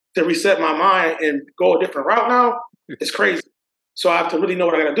and go a different route now, it's crazy. So I have to really know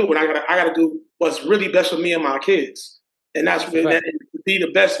what I got to do, and I got to do what's really best for me and my kids. And that's when to be the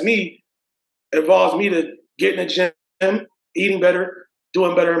best me involves me to get in the gym, eating better,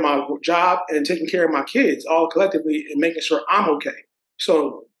 doing better in my job, and taking care of my kids all collectively and making sure I'm okay.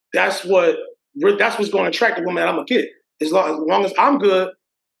 So that's what's going to attract the woman that I'm gonna get. As long as I'm good,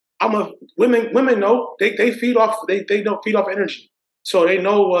 women know they feed off they don't feed off energy, so they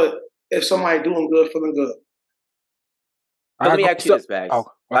know if somebody doing good, feeling good. So let me ask you this, Bags. Oh, okay.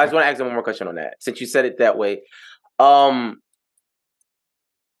 I just want to ask one more question on that. Since you said it that way, in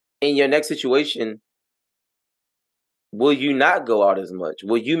your next situation, will you not go out as much?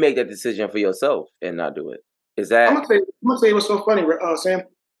 Will you make that decision for yourself and not do it? Is that? I'm gonna tell you what's so funny, Sam.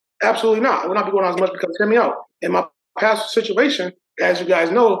 Absolutely not. I will not be going out as much because hear me out. In my past situation, as you guys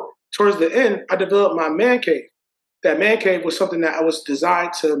know, towards the end, I developed my man cave. That man cave was something that I was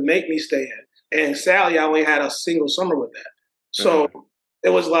designed to make me stay in. And sadly, I only had a single summer with that. So it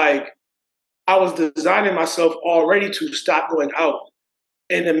was like I was designing myself already to stop going out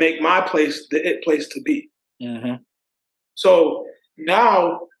and to make my place the it place to be. Mm-hmm. So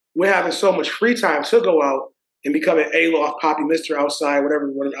now we're having so much free time to go out and become an A-loft poppy, Mr. Outside,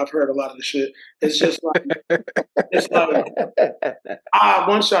 whatever. I've heard a lot of the shit. It's just like, I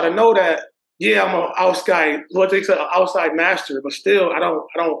want y'all to know that, yeah, I'm an outside, what they say, an outside master, but still, I don't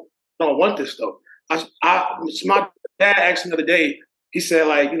want this though. My dad asked me the other day. He said,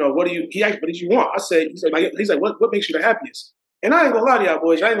 like, you know, he asked, what did you want? I said, he's like, what makes you the happiest? And I ain't gonna lie to y'all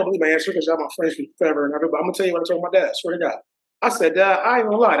boys. I ain't gonna believe my answer because y'all my friends forever and ever. But I'm gonna tell you what I told my dad. I swear to God. I said, Dad, I ain't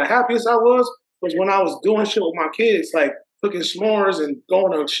gonna lie. The happiest I was when I was doing shit with my kids, like cooking s'mores and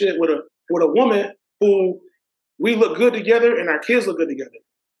going to shit with a woman who we look good together and our kids look good together.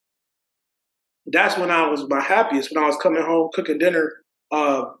 That's when I was my happiest. When I was coming home, cooking dinner,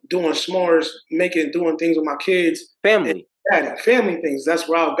 doing s'mores, doing things with my kids, family things. That's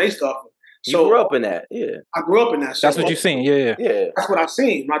where I was based off of. So you grew up in that, yeah. I grew up in that. So that's what you've seen, yeah. That's what I've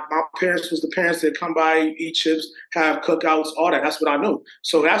seen. My parents was the parents that come by, eat chips, have cookouts, all that. That's what I knew.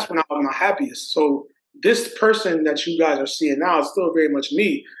 So that's when I was my happiest. So this person that you guys are seeing now is still very much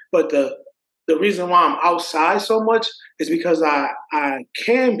me. But the reason why I'm outside so much is because I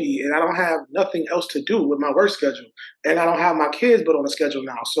can be, and I don't have nothing else to do with my work schedule, and I don't have my kids but on a schedule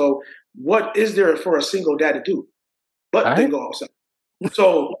now. So what is there for a single dad to do? But then go outside.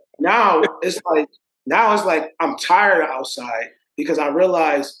 So now it's like I'm tired of outside because I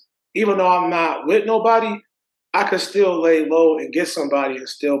realize even though I'm not with nobody, I could still lay low and get somebody and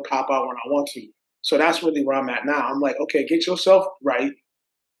still pop out when I want to. So that's really where I'm at now. I'm like, okay, get yourself right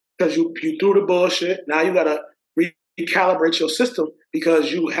because you threw the bullshit. Now you got to recalibrate your system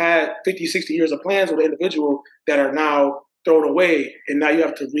because you had 50, 60 years of plans with an individual that are now thrown away. And now you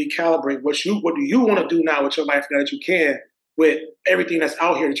have to recalibrate what do you want to do now with your life now that you can with everything that's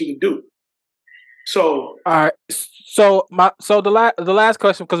out here that you can do. So all right. So the last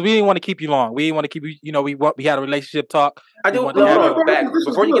question, because we didn't want to keep you long. We didn't want to keep you. You know, we had a relationship talk. I do. Back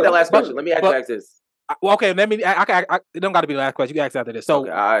before you get that last question. Let me ask this. Well, okay. Let me. It don't got to be the last question. You can ask after this. So,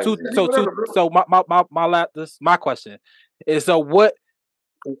 my question is: so what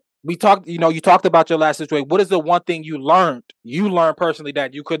we talked? You know, you talked about your last situation. What is the one thing you learned personally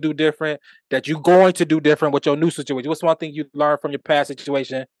that you could do different, that you're going to do different with your new situation? What's one thing you learned from your past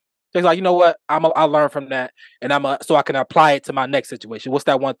situation? It's like, you know what, I learned from that, and so I can apply it to my next situation. What's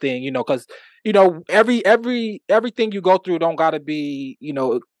that one thing? You know, because you know everything you go through don't got to be, you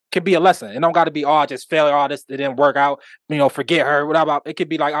know, it can be a lesson. It don't got to be I just failed. This it didn't work out. You know, forget her. What about? It could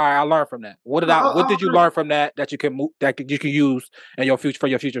be like, all right, I learned from that. What did you learn from that you can move, that you can use in your future for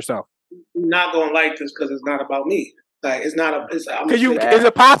your future self? I'm not gonna like this because it's not about me. Like it's not a. Is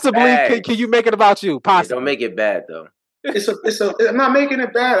it possibly? Can you make it about you? Possibly. Don't make it bad though. I'm not making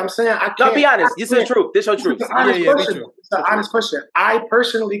it bad. I'm saying I can't. No, be honest. This is truth. This is your truth. It's an honest question. I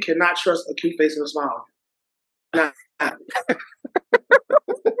personally cannot trust a cute face and a smile. Nah.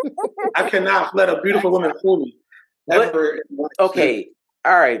 I cannot let a beautiful woman fool me. Okay.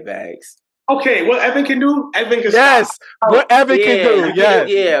 All right, Bags. Okay, what Evan can do, Evan can stop. What Evan can do, yeah.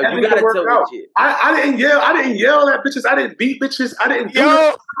 You gotta tell me shit. I didn't yell at bitches. I didn't beat bitches. I didn't do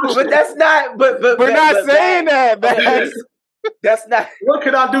that. But that's not. But we're not saying that, Bags. That's not. What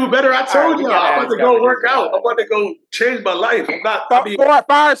could I do better? I told y'all I'm about to go work out. I'm about to go change my life. I'm not.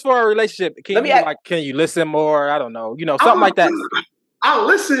 Fires for a relationship. Can you listen more? I don't know. You know, something like that. I'll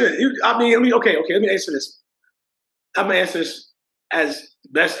listen. Okay. Let me answer this. I'm gonna answer this as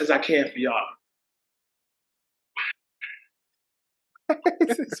best as I can for y'all.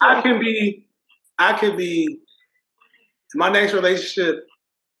 I can be my next relationship.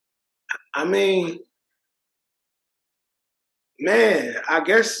 I mean, man, I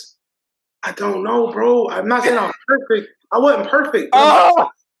guess I don't know, bro. I'm not saying I'm perfect. I wasn't perfect.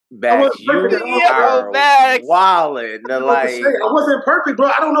 Back, you are wildin'. I wasn't perfect, bro.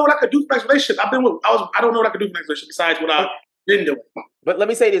 I don't know what I could do for next relationship. I don't know what I could do for next relationship besides what I didn't do. But let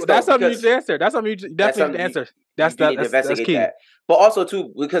me say this. That's something you need to answer. That's something you definitely need to answer. That's key. That. But also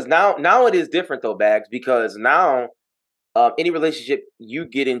too, because now it is different though, Bags, because now any relationship you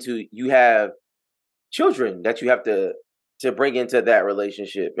get into, you have children that you have to bring into that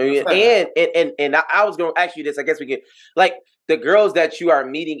relationship. I mean, and I was going to ask you this. I guess we can, like, the girls that you are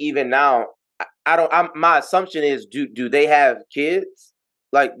meeting even now. My assumption is, do they have kids?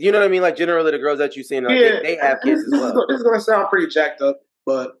 Like, you know what I mean? Like, generally, the girls that you see, like, they have kids as well. This is going to sound pretty jacked up,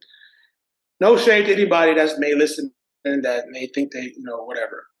 but no shade to anybody that may listen and that may think they,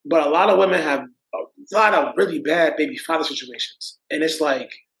 whatever. But a lot of women have a lot of really bad baby father situations. And it's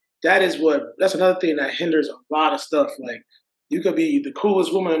like, that's another thing that hinders a lot of stuff. Like, you could be the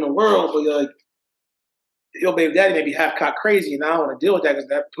coolest woman in the world, but you're like, your baby daddy may be half cock crazy, and I don't want to deal with that because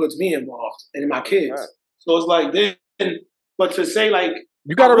that puts me involved and my kids. Right. So it's like, then, but to say like,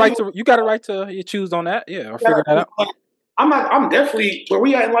 you got a right to you choose on that, yeah, or figure that out. I'm definitely, where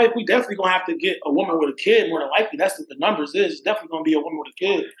we at in life, we definitely gonna have to get a woman with a kid more than likely. That's what the numbers is. It's definitely gonna be a woman with a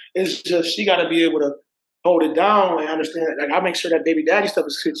kid. It's just she gotta be able to hold it down and understand. Like, I make sure that baby daddy stuff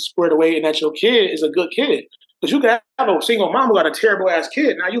is squared away and that your kid is a good kid. Because you can have a single mom who got a terrible ass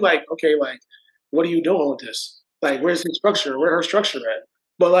kid. Now you like, okay, like, what are you doing with this? Like, where's the structure? Where her structure at?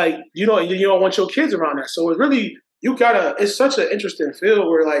 But like, you don't want your kids around that. So it's really, it's such an interesting field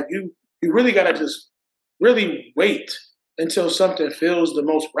where like you really gotta just really wait until something feels the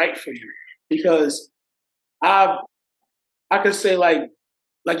most right for you. Because I could say like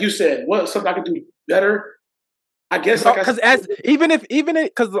you said, what something I could do better. I guess because I guess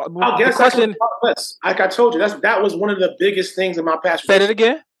the question, like I told you, that was one of the biggest things in my past. Say it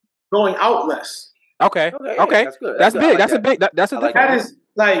again. Going out less. Okay. That's good. That's big. That's a big. That's a big. That is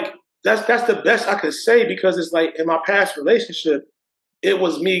like that's the best I could say, because it's like in my past relationship, it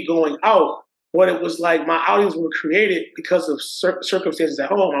was me going out. But it was like my outings were created because of circumstances at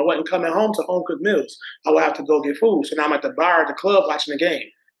home. I wasn't coming home to home cooked meals. I would have to go get food. So now I'm at the bar, at the club, watching the game.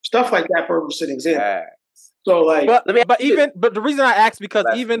 Stuff like that, for an example. Yeah. So like, but the reason I ask, because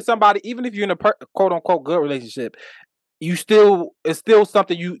even if you're in a quote unquote good relationship, it's still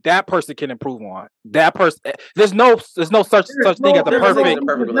something that person can improve on. That person, there's no such thing as a perfect.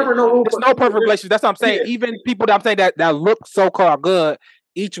 There's no perfect relationship. That's what I'm saying. Yeah. Even people that I'm saying that look so called good,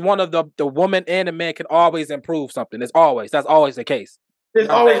 each one of the woman and the man can always improve something. That's always the case. There's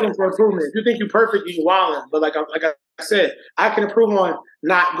always room for improvement. If you think you're perfect, you're wilding. But like I said, I can improve on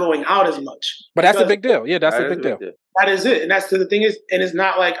not going out as much. But that's a big deal. Yeah, that's a big deal. That is it. And that's the thing is, and it's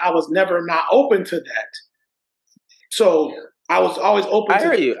not like I was never not open to that. So I was always open. I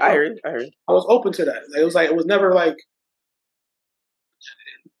heard you. I was open to that. It was never like.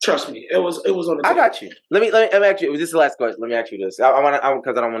 Trust me, it was on the table. I got you. Let me ask you. This is the last question. Let me ask you this. I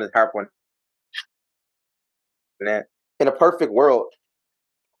because I don't want to harp on that. In a perfect world,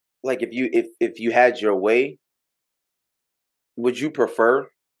 like if you had your way, would you prefer,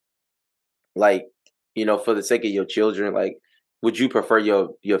 like, for the sake of your children, like, would you prefer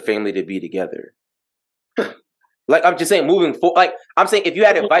your family to be together? Like, I'm just saying, moving forward. Like, I'm saying, if you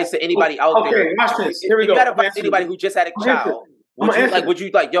had advice to anybody out there, watch this. Here we go. If you had advice to anybody who just had a child. Would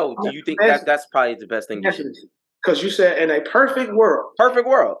you like, yo, do you think that's probably the best thing you should do? Because you said in a perfect world. Perfect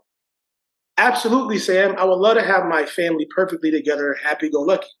world. Absolutely, Sam. I would love to have my family perfectly together,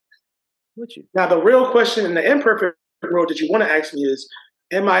 happy-go-lucky. Would you? Now, the real question in the imperfect world that you want to ask me is,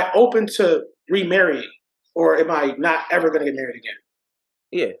 am I open to remarrying, or am I not ever going to get married again?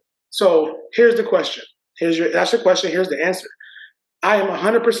 Yeah. So here's the question. That's your question. Here's the answer. I am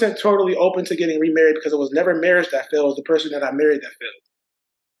 100% totally open to getting remarried, because it was never marriage that failed. It was the person that I married that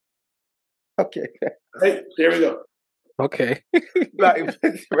failed. Okay. Right, there we go. Okay. Right.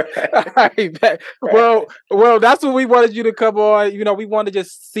 Well, that's what we wanted you to come on. We want to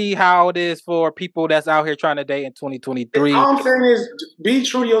just see how it is for people that's out here trying to date in 2023. All I'm saying is, be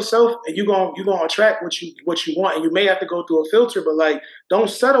true to yourself, and you're gonna attract what you want. And you may have to go through a filter, but like, don't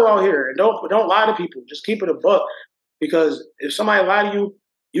settle out here, and don't lie to people. Just keep it a buck. Because if somebody lie to you,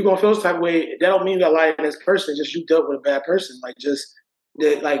 you're going to feel this type of way. That don't mean you got to lie to this person. Just you dealt with a bad person.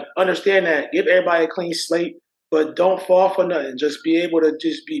 Like, understand that. Give everybody a clean slate, but don't fall for nothing. Just be able to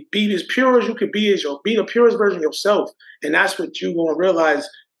just be as pure as you could be. Be the purest version of yourself. And that's what you're going to realize.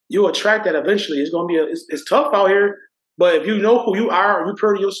 You'll attract that eventually. It's going to be it's tough out here, but if you know who you are, you're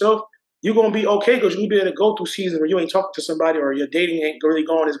pure to yourself, you're going to be okay, because you'll be able to go through seasons where you ain't talking to somebody, or your dating ain't really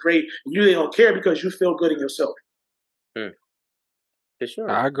going as great. You really don't care because you feel good in yourself. For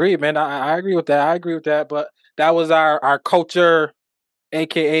sure. I agree, man. I agree with that. But that was our culture,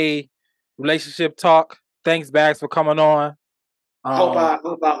 aka relationship talk. Thanks, Bags, for coming on. I hope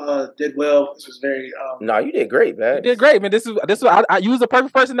I did well. This was very. No, you did great, man. You did great, man. This is I used the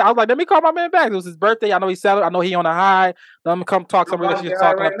perfect person. I was like, let me call my man back. It was his birthday. I know he's settled. I know he on a high. Let me come talk some relationship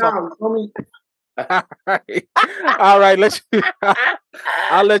talk. Right now, All right. All right.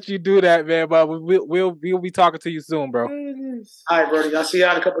 I'll let you do that, man. But we'll be talking to you soon, bro. All right, Brody. I'll see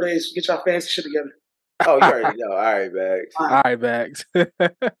y'all in a couple days. Get y'all fancy shit together. Oh, you already know. All right, Bags. All right, Bags.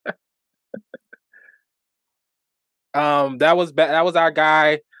 That was our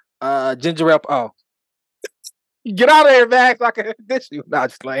guy, Ginger Ale. Oh, get out of here, Bags! I can dish you. Nah,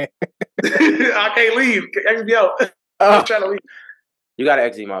 just playing. I can't leave. Exit me out. I'm trying to leave. You gotta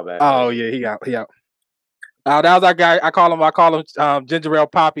exit my bag. Oh yeah, he out. That was our guy. I call him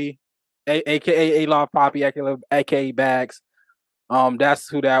GingerAlePapi, aka Alon Poppy, aka Bags. That's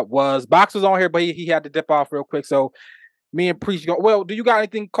who that was. Box was on here, but he had to dip off real quick. So me and Preach go. Well, do you got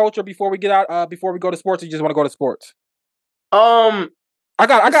anything culture before we get out? Before we go to sports, or you just want to go to sports? I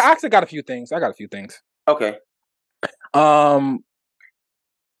actually got a few things. Okay. I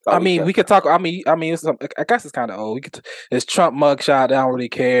mean, we could talk. I mean, I guess it's kind of old. It's Trump mugshot. I don't really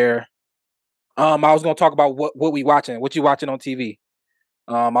care. I was gonna talk about what we watching. What you watching on TV?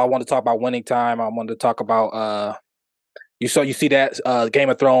 I want to talk about Winning Time. I wanted to talk about you see that Game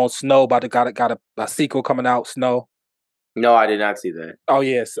of Thrones Snow got a sequel coming out. Snow. No, I did not see that. Oh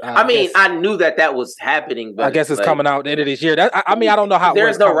yes. I knew that was happening, but I guess it's coming out the end of this year. I don't know how.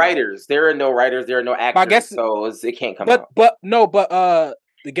 There's no writers. There are no writers. There are no actors. I guess so it can't come out. But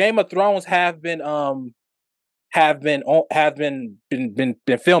the Game of Thrones have been filming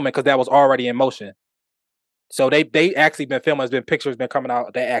because that was already in motion. So they actually been filming. There's been pictures been coming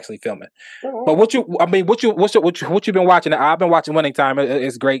out. They actually filming. Oh. But what you been watching? I've been watching Winning Time.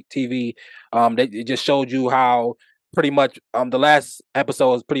 It's great TV. They just showed you how pretty much the last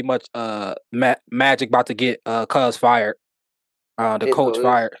episode is pretty much Magic about to get Cuz fired. The coach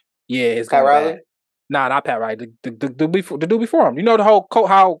fired. Yeah, it's Pat Riley. Nah, not Pat Riley. The dude before him. You know the whole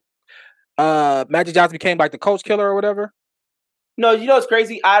how Magic Johnson became like the coach killer or whatever. No, you know it's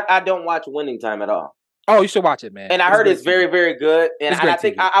crazy. I don't watch Winning Time at all. Oh, you should watch it, man. And I heard it's very, very good. And I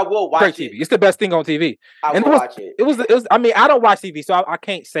think I will watch it. TV. It's the best thing on TV. I will watch it. It was. I mean, I don't watch TV, so I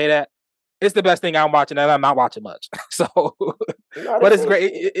can't say that. It's the best thing I'm watching, and I'm not watching much. So, but it's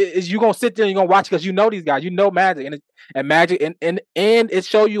great. You gonna sit there and you gonna watch because you know these guys. You know Magic and Magic, and it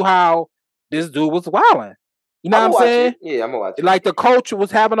show you how this dude was wilding. You know what I'm saying? Yeah, I'm gonna watch it. Like the coach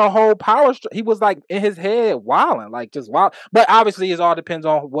was having a whole power. He was like in his head wilding, like just wild. But obviously, it all depends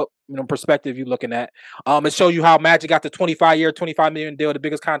on what perspective you're looking at. It show you how Magic got the 25-year, $25 million deal, the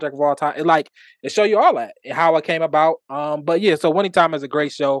biggest contract of all time. It show you all that and how it came about. But yeah, so Winning Time is a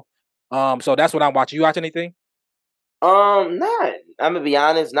great show. So that's what I'm watching. You watch anything? Not. I'm gonna be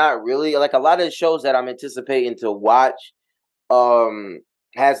honest, not really. Like a lot of the shows that I'm anticipating to watch,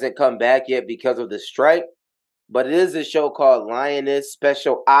 hasn't come back yet because of the strike. But it is a show called Lioness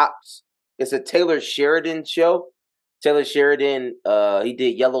Special Ops. It's a Taylor Sheridan show. Taylor Sheridan, he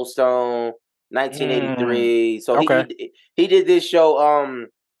did Yellowstone, 1983. So okay. he did this show.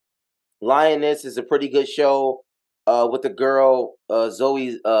 Lioness is a pretty good show. With the girl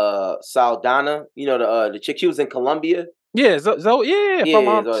Zoe Saldana, you know the chick. She was in Colombia. Yeah, Zoe. Yeah,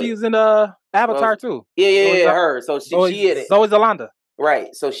 she was in Avatar too. Yeah, her. So she in it. Zoe Zalanda.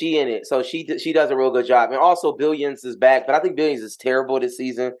 Right, so she in it. So she does a real good job, and also Billions is back, but I think Billions is terrible this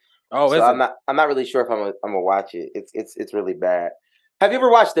season. Oh, so I'm not really sure if I'm gonna watch it. It's really bad. Have you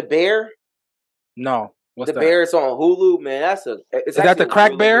ever watched The Bear? No. What's the that? Bear is on Hulu, man. Is that the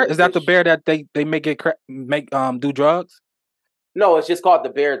crack bear? Is that the bear that they make it do drugs? No, it's just called The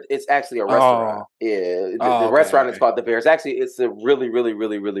Bear. It's actually a restaurant. Yeah, the restaurant is called The Bear. It's a really, really,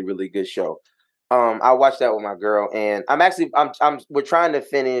 really, really, really good show. I watched that with my girl, and we're trying to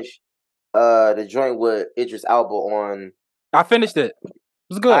finish the joint with Idris Elba on. I finished it.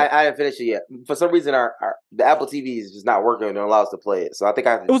 It was good. I haven't finished it yet. For some reason, the Apple TV is just not working and don't allow us to play it. So I think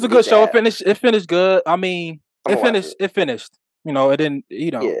it was a good show. It finished good. I mean, it finished. You know, it didn't.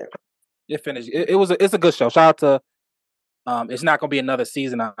 You know, yeah. It finished. It's a good show. Shout out to. It's not going to be another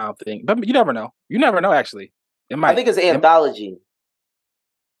season, I don't think. But you never know. You never know. Actually, it might. I think it's an anthology.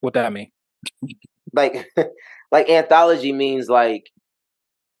 What that mean? Like anthology means like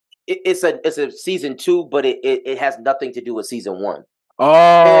it's a season 2, but it has nothing to do with season 1.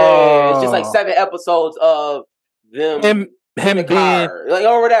 Oh, it's just like 7 episodes of them him being like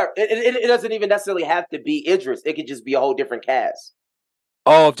or whatever. It doesn't even necessarily have to be Idris. It could just be a whole different cast.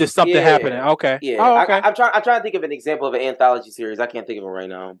 Oh, just something happening. Okay. Yeah. Oh, okay. I'm trying to think of an example of an anthology series. I can't think of it right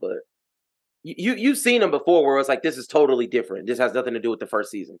now, but you've seen them before where it's like this is totally different. This has nothing to do with the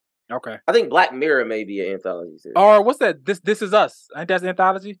first season. Okay. I think Black Mirror may be an anthology series. Or what's that? This Is Us. Ain't that an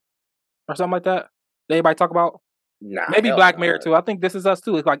anthology? Or something like that? Anybody talk about? Nah. Maybe Black Mirror too. I think This Is Us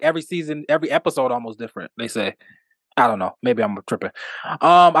too. It's like every season, every episode almost different, they say. I don't know. Maybe I'm tripping.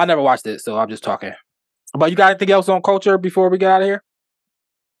 I never watched it, so I'm just talking. But you got anything else on culture before we get out of here?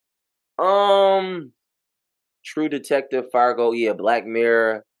 True Detective, Fargo, yeah, Black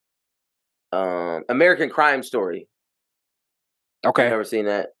Mirror, American Crime Story. Okay. I've never seen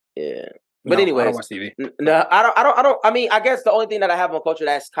that. Yeah. But no, anyways, I don't watch TV. No, I don't. I mean, I guess the only thing that I have on culture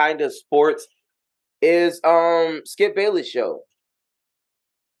that's kind of sports is Skip Bayless show.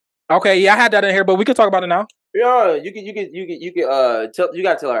 Okay, yeah, I had that in here, but we can talk about it now. Yeah, you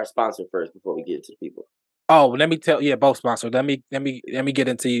gotta tell our sponsor first before we get to people. Oh, let me tell. Yeah, both sponsors. Let me get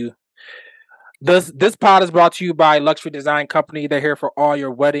into you. This pod is brought to you by Luxury Design Company. They're here for all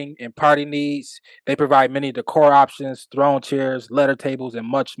your wedding and party needs. They provide many decor options, throne chairs, letter tables, and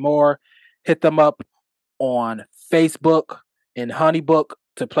much more. Hit them up on Facebook and Honeybook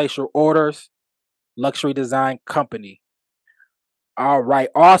to place your orders. Luxury Design Company. All right.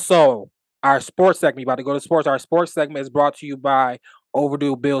 Also, our sports segment, you about to go to sports. Our sports segment is brought to you by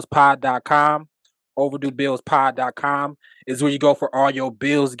OverdueBillsPod.com. OverdueBillsPod.com is where you go for all your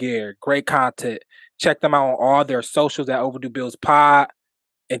Bills gear. Great content. Check them out on all their socials at Overdue Bills Pod.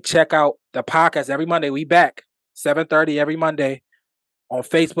 And check out the podcast every Monday. We back 7:30 every Monday on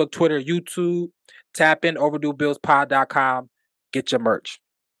Facebook, Twitter, YouTube. Tap in OverdueBillsPod.com. Get your merch.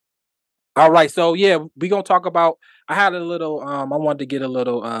 All right, so yeah, we're gonna talk about. I had a little. I wanted to get a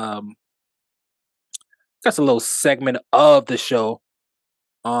little. Just a little segment of the show.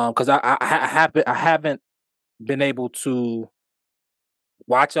 Because I haven't been able to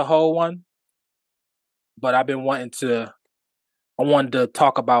watch a whole one, but I've been wanting to. I wanted to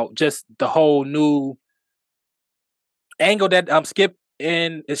talk about just the whole new angle that Skip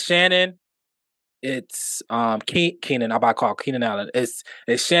and it's Shannon. It's Keenan. I'm about to call Keenan Allen. It's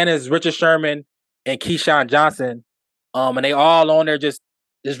Shannon's Richard Sherman and Keyshawn Johnson. And they all on there just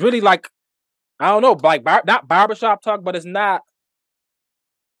it's really like I don't know, like not barbershop talk, but it's not.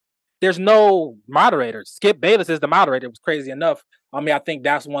 There's no moderator. Skip Bayless is the moderator. It was crazy enough. I mean, I think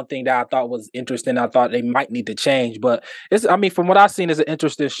that's one thing that I thought was interesting. I thought they might need to change, but it's. I mean, from what I've seen, it's an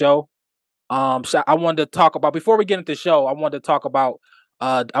interesting show. So I wanted to talk about before we get into the show. I wanted to talk about.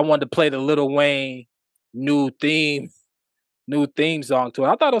 I wanted to play the Lil Wayne new theme song to it.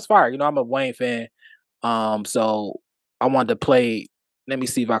 I thought it was fire. You know, I'm a Wayne fan. So I wanted to play. Let me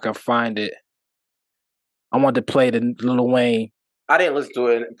see if I can find it. I wanted to play the Lil Wayne. I didn't listen to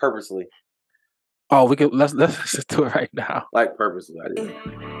it purposely. Oh, we could let's listen to it right now. Like purposely, I didn't.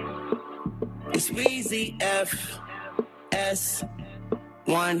 It's Weezy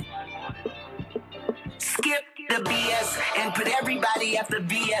FS1. Skip the BS and put everybody after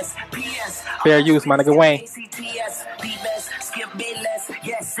BS. PS. Fair use, my nigga Wayne. ACTS, best, skip bit less,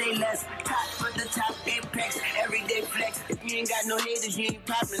 yes, say less. Top for the top, apex, everyday flex. If you ain't got no haters, you ain't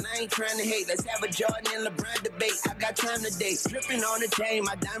popping. I ain't trying to hate. Let's have a Jordan and LeBron debate. I got time today. Flipping on the chain,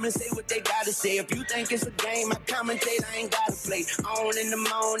 my diamonds say what they gotta say. If you think it's a game, I commentate, I ain't gotta play. On in the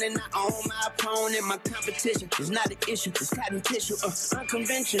morning, I own my opponent. My competition is not an issue, it's cotton tissue.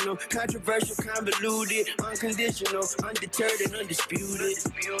 Unconventional, controversial, convoluted, unconditional, undeterred and undisputed.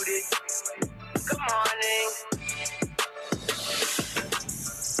 Good morning.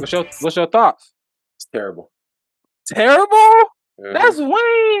 What's your thoughts? It's terrible. Terrible? Mm-hmm. That's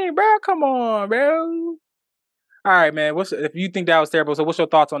Wayne, bro. Come on, bro. All right, man. If you think that was terrible? So, what's your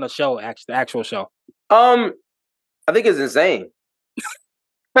thoughts on the show? The actual show? I think it's insane.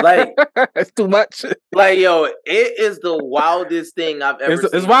 Like it's too much. Like yo, it is the wildest thing I've ever seen.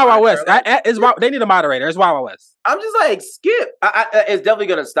 It's Wild Wild West. They need a moderator. It's Wild Wild West. I'm just like Skip. It's definitely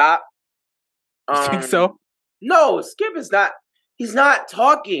gonna stop. You think so? No, Skip is not. He's not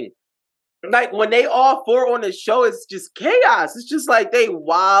talking. Like when they all four on the show, it's just chaos. It's just like they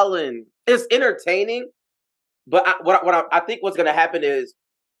wildin'. It's entertaining, but I think what's gonna happen is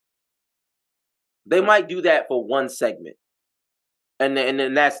they might do that for one segment, and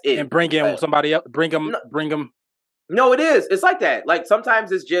then that's it. And bring in somebody else. Bring them. No, it is. It's like that. Like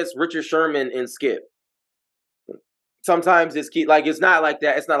sometimes it's just Richard Sherman and Skip. Sometimes it's like it's not like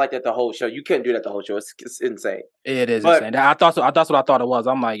that. It's not like that the whole show. You couldn't do that the whole show. It's insane. It is insane. I thought so. That's what I thought it was.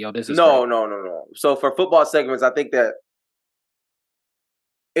 I'm like, yo, this is no. So for football segments, I think that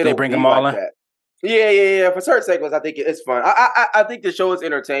they bring them all in. That. Yeah. For certain segments, I think it's fun. I think the show is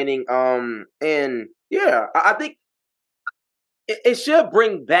entertaining. And yeah, I think it should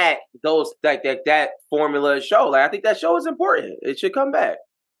bring back those like that formula show. Like I think that show is important. It should come back.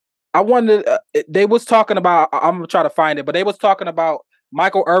 I wondered. They was talking about. I'm gonna try to find it, but they was talking about.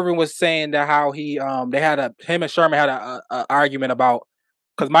 Michael Irvin was saying that how he him and Sherman had a argument about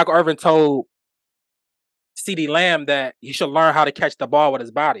because Michael Irvin told CeeDee Lamb that he should learn how to catch the ball with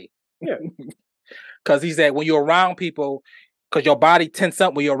his body. Yeah. because he said when you're around people, because your body tense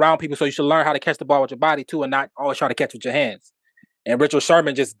up when you're around people, so you should learn how to catch the ball with your body too, and not always try to catch with your hands. And Richard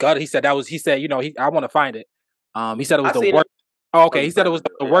Sherman just gutted. He said I want to find it. He said it was the worst. Oh, okay. He said it was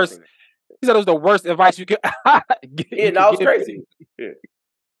the worst. He said it was the worst advice you could. Yeah, no, it was crazy. Yeah.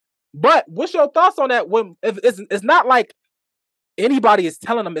 But what's your thoughts on that? When it's not like anybody is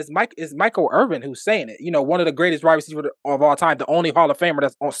telling them, it's Michael Irvin who's saying it. You know, one of the greatest wide receivers of all time, the only Hall of Famer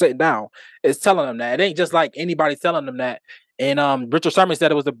that's on sitting down, is telling them that. It ain't just like anybody telling them that. And Richard Sherman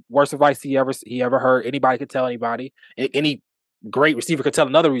said it was the worst advice he ever heard. Anybody could tell anybody. Any great receiver could tell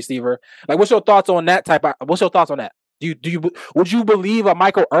another receiver. Like, what's your thoughts on that what's your thoughts on that? Would you believe a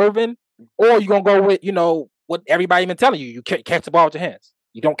Michael Irvin, or are you gonna go with what everybody been telling you? You can't catch the ball with your hands.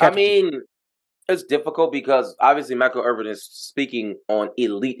 You don't catch. It's difficult because obviously Michael Irvin is speaking on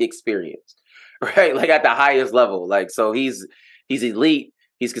elite experience, right? Like at the highest level. Like, so he's elite.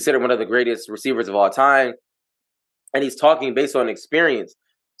 He's considered one of the greatest receivers of all time, and he's talking based on experience.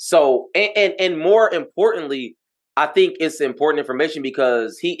 So, and more importantly, I think it's important information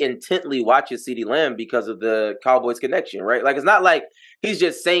because he intently watches CeeDee Lamb because of the Cowboys connection, right? Like, it's not like he's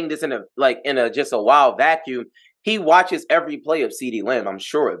just saying this in a just a wild vacuum. He watches every play of CeeDee Lamb. I'm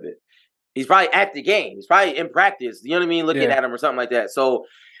sure of it. He's probably at the game. He's probably in practice. You know what I mean? Looking at him or something like that. So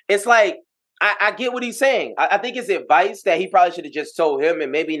it's like, I get what he's saying. I think it's advice that he probably should have just told him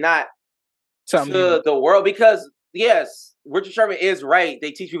and maybe not to the world, because yes, Richard Sherman is right.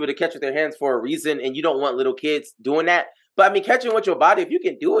 They teach people to catch with their hands for a reason, and you don't want little kids doing that. But I mean, catching with your body, if you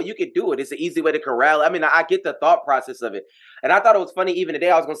can do it, you can do it. It's an easy way to corral. I mean, I get the thought process of it. And I thought it was funny, even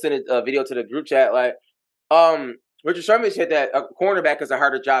today, I was going to send a video to the group chat. Like, Richard Sherman said that a cornerback is a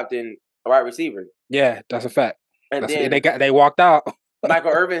harder job than a wide receiver. Yeah, that's a fact. And then they walked out.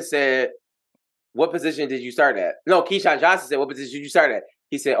 Michael Irvin said, "What position did you start at?" No, Keyshawn Johnson said, "What position did you start at?"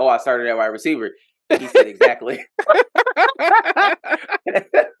 He said, "Oh, I started at wide receiver." He said, "Exactly."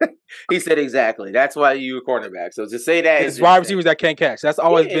 He said, "Exactly. That's why you a cornerback." So to say that it's wide receivers that can't catch. That's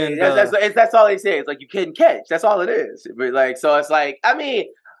always been. That's all they say. It's like you couldn't catch. That's all it is. But like, so it's like, I mean,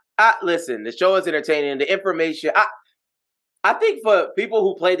 listen. The show is entertaining. The information. I think for people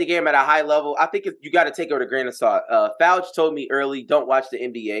who play the game at a high level, I think you got to take it with a grain of salt. Fouch told me early, don't watch the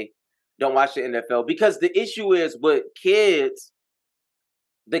NBA, don't watch the NFL, because the issue is with kids,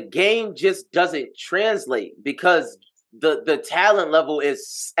 the game just doesn't translate because the talent level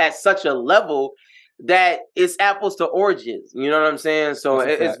is at such a level that it's apples to oranges. You know what I'm saying? So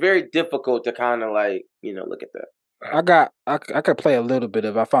it's very difficult to kind of like, look at that. I could play a little bit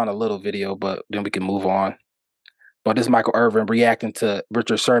of. I found a little video, but then we can move on. But this is Michael Irvin reacting to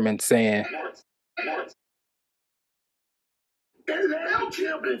Richard Sherman saying, NFL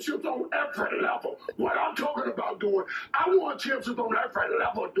championships on every level. What I'm talking about doing, I want championships on every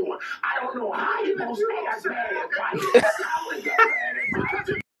level doing. I don't know how you gonna stay as bad as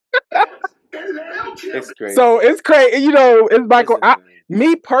It's crazy. So it's crazy. It's Michael.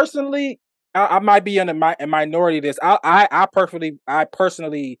 Me personally, I might be in a minority of this. I personally, I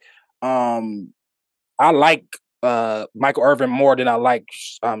like Michael Irvin more than I like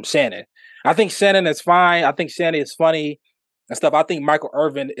Shannon. I think Shannon is fine. I think Shannon is funny and stuff. I think Michael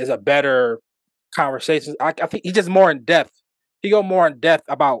Irvin is a better conversation. I think he's just more in depth. He go more in depth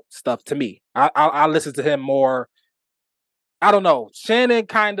about stuff to me. I listen to him more. I don't know. Shannon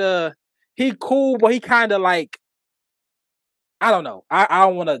he cool, but he kind of like, I don't know. I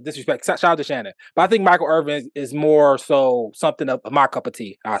don't want to disrespect. Shout out to Shannon, but I think Michael Irvin is more so something of my cup of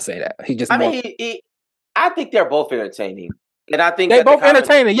tea. I say that he just. I think they're both entertaining, and I think they're both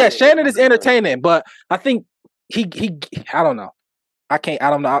entertaining. Yeah, Shannon is entertaining, but I think he. I don't know. I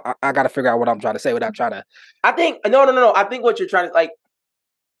don't know. I got to figure out what I'm trying to say without trying to. I think no. I think what you're trying to like.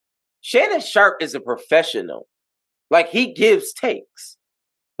 Shannon Sharp is a professional. Like, he gives takes.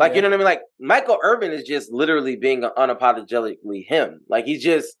 Like, you know what I mean? Like, Michael Irvin is just literally being unapologetically him. Like,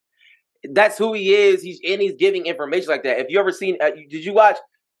 that's who he is. He's giving information like that. If you ever seen, did you watch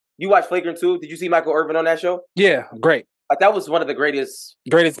Flagrant 2? Did you see Michael Irvin on that show? Yeah, great. Like, that was one of the greatest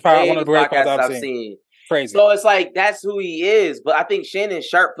one of the greatest podcasts I've seen. Crazy. So it's like, that's who he is. But I think Shannon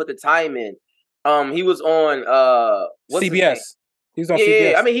Sharp put the time in. He was on CBS. He was on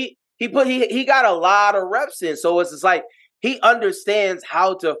CBS. Yeah, I mean, he got a lot of reps in. So it's just like, he understands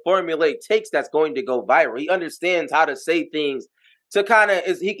how to formulate takes that's going to go viral. He understands how to say things to kind of,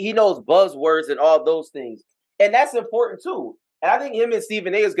 he knows buzzwords and all those things. And that's important too. And I think him and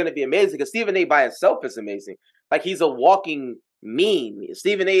Stephen A is going to be amazing because Stephen A by himself is amazing. Like, he's a walking meme.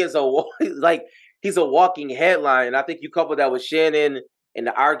 Stephen A is he's a walking headline. And I think you couple that with Shannon and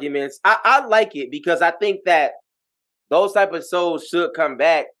the arguments. I like it because I think that those type of shows should come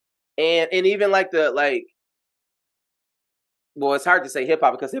back And even like well, it's hard to say hip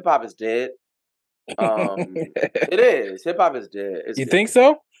hop because hip hop is dead. It is. Hip hop is dead. It's You dead. think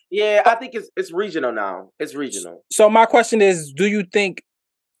so? Yeah, I think it's regional now. It's regional. So my question is, do you think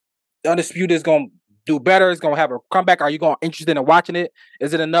Undisputed is going to do better? It's going to have a comeback? Are you going interested in watching it?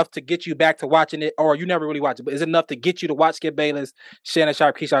 Is it enough to get you back to watching it? Or you never really watch it, but is it enough to get you to watch Skip Bayless, Shannon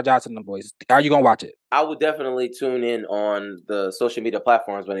Sharp, Keyshawn Johnson, and the boys? Are you going to watch it? I would definitely tune in on the social media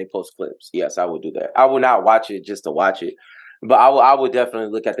platforms when they post clips. Yes, I would do that. I would not watch it just to watch it, but I would definitely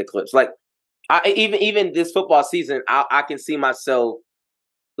look at the clips. Like even this football season, I can see myself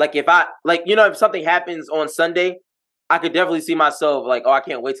like if something happens on Sunday, I could definitely see myself like, oh, I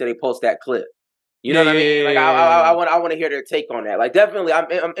can't wait till they post that clip. You know what I mean? Like I want to hear their take on that. Like definitely,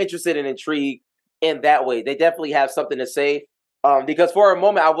 I'm interested and intrigued in that way. They definitely have something to say. Because for a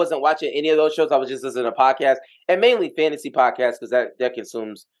moment I wasn't watching any of those shows. I was just listening to podcasts and mainly fantasy podcasts because that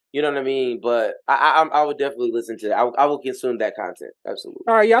consumes. You know what I mean? But I would definitely listen to it. I will consume that content. Absolutely.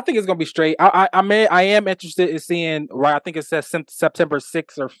 All right, yeah, I think it's gonna be straight. I am interested in seeing. Right, I think it says September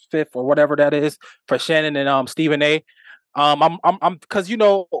 6th or 5th or whatever that is for Shannon and Stephen A. I'm because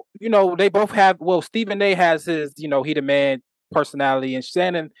they both have. Well, Stephen A has his he the man personality, and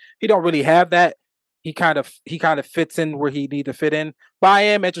Shannon he don't really have that. He kind of fits in where he need to fit in. But I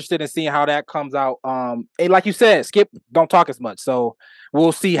am interested in seeing how that comes out. And like you said, Skip don't talk as much, so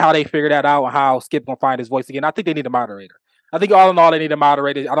we'll see how they figure that out and how Skip gonna find his voice again. I think they need a moderator. I think all in all they need a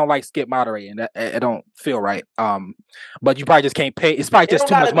moderator. I don't like Skip moderating. It don't feel right. But you probably just can't pay. It's probably just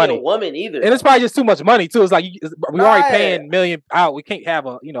too much money. A woman either, and it's probably just too much money too. It's like we already paying million out. We can't have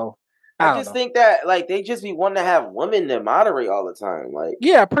I just think that like they just be wanting to have women to moderate all the time. Like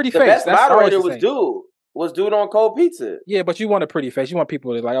pretty the face. best moderator was dude on Cold Pizza. Yeah, but you want a pretty face. You want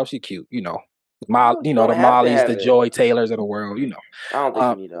people to like, oh, she cute. The Mollies, the Joy Taylors of the world. I don't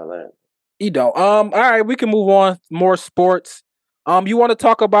think you need all that. All right, we can move on. More sports. You want to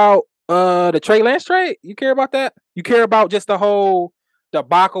talk about the Trey Lance trade? You care about that? You care about just the whole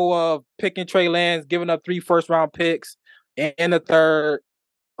debacle of picking Trey Lance, giving up 3 first-round picks and a third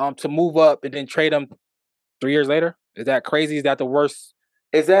to move up and then trade him 3 years later? Is that crazy? Is that the worst?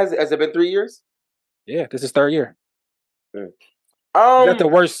 Has it been 3 years? Yeah, this is 3rd year. Is that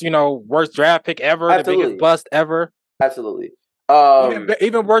the worst draft pick ever? Absolutely. The biggest bust ever? Absolutely.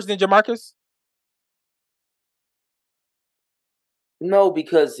 Even worse than Jamarcus? No,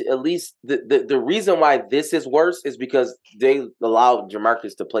 because at least the reason why this is worse is because they allowed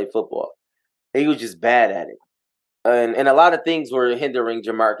Jamarcus to play football. He was just bad at it. And a lot of things were hindering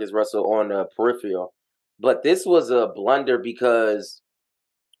Jamarcus Russell on the peripheral. But this was a blunder because,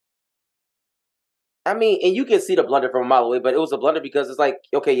 I mean, and you can see the blunder from a mile away, but it was a blunder because it's like,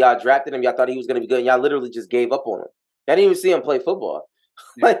 okay, y'all drafted him, y'all thought he was going to be good, and y'all literally just gave up on him. Y'all didn't even see him play football.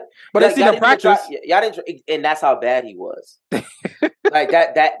 Yeah. But they see him practice. Y'all didn't, and that's how bad he was. Like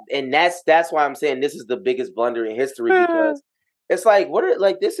and that's why I'm saying this is the biggest blunder in history because it's like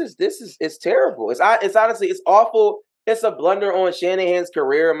this is it's terrible. It's honestly it's awful. It's a blunder on Shanahan's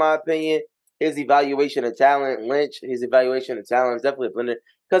career, in my opinion. His evaluation of talent, his evaluation of talent is definitely a blunder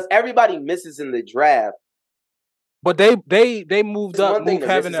because everybody misses in the draft. But they moved up, moved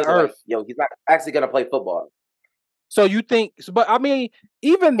heaven and earth. Like, he's not actually going to play football. So you think? But I mean,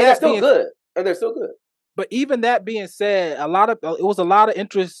 even that they're still good, and they're still good. But even that being said, it was a lot of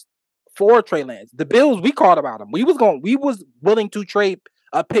interest for Trey Lance. The Bills, we called about him. We was willing to trade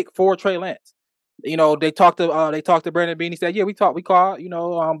a pick for Trey Lance. They talked to Brandon Beane. He said, "Yeah, we called.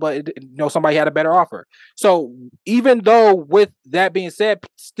 But somebody had a better offer." So even though with that being said,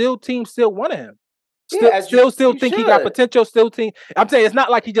 teams still wanted him. Still think he got potential. I'm saying it's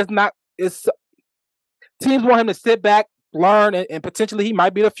not like he just not. It's teams want him to sit back, learn, and potentially he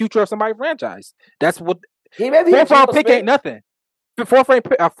might be the future of somebody's franchise. That's what he may be. 4th round pick ain't nothing. The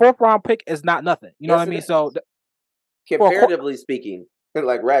 4th round pick is not nothing. You know what I mean? So comparatively speaking,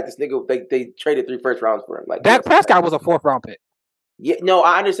 like this nigga, they traded 3 first rounds for him. Like Dak Prescott was a 4th round pick. Yeah, no,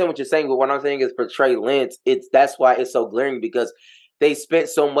 I understand what you're saying, but what I'm saying is for Trey Lance, that's why it's so glaring because they spent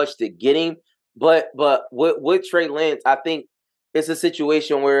so much to get him. But with Trey Lance, I think it's a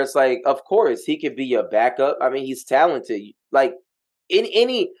situation where it's like, of course, he could be your backup. I mean, he's talented. Like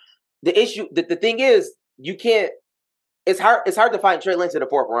the thing is, you can't. It's hard to find Trey Lance in the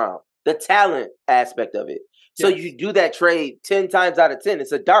 4th round. The talent aspect of it. So you do that trade 10 times out of 10.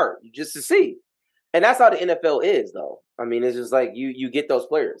 It's a dart, just to see. And that's how the NFL is, though. I mean, it's just like you get those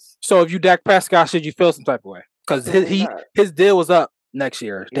players. So if you Dak Prescott, should you feel some type of way? Because his deal was up next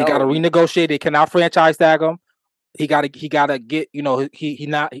year. They got to renegotiate. They cannot franchise tag him. He gotta get. He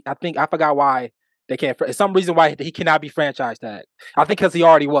not. I think I forgot why they can't. Some reason why he cannot be franchise tagged. I think because he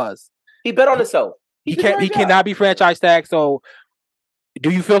already was. He bet on himself. He cannot be franchise tagged. So, do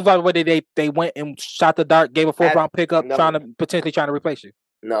you feel like whether they went and shot the dart, gave a 4th round pickup, trying to replace you?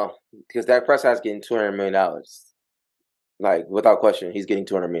 No, because Dak Prescott's getting $200 million. Like without question, he's getting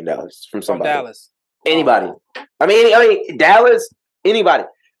 $200 million from somebody. From Dallas. Anybody. I mean, Dallas. Anybody.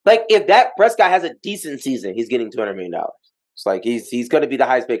 Like if Dak Prescott has a decent season, he's getting $200 million. It's like he's going to be the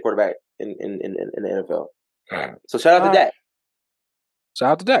highest paid quarterback in the NFL. So shout out to Dak.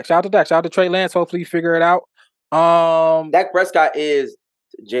 Shout out to Dak. Shout out to Trey Lance. Hopefully you figure it out. Dak Prescott is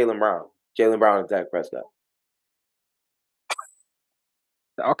Jaylen Brown. Jaylen Brown is Dak Prescott.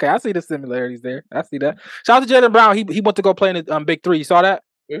 Okay, I see the similarities there. I see that. Shout out to Jaylen Brown. He went to go play in the Big 3. You saw that?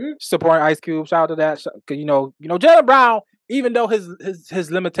 Mm-hmm. Supporting Ice Cube. Shout out to that. Cause you know Jaylen Brown. Even though his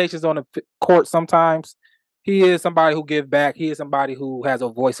limitations on the court sometimes, he is somebody who gives back. He is somebody who has a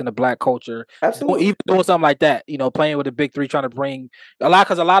voice in the black culture. Absolutely. Even doing something like that, playing with the Big 3, trying to bring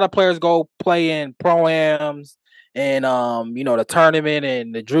because a lot of players go play in pro-ams and the tournament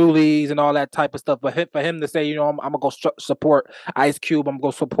and the Drew Leagues and all that type of stuff. But for him to say, I'm gonna go support Ice Cube, I'm gonna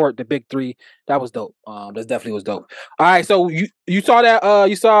go support the Big 3, that was dope. That definitely was dope. All right, so you saw that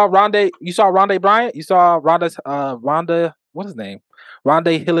you saw Rondé Bryant, you saw Rhonda, what's his name?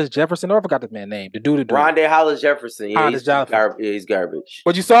 Rondé Hillis Jefferson, or I forgot the man's name. The dude. Rondé Hollis Jefferson. Yeah, he's garbage.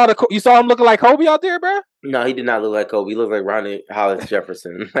 But you saw him looking like Kobe out there, bro? No, he did not look like Kobe. He looked like Rondé Hollis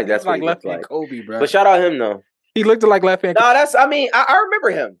Jefferson. Like that's what he looked like. Kobe, bro. But shout out him though. He looked like left hand. No, I remember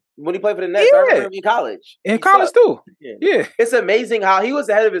him when he played for the Nets. Yeah. I remember him in college. In college too. Yeah. It's amazing how he was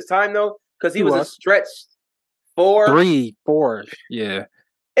ahead of his time though, because he was a stretch 3, 4. Yeah.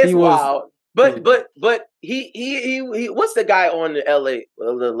 It's wild. But he what's the guy on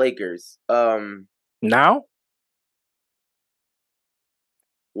the Lakers? Now?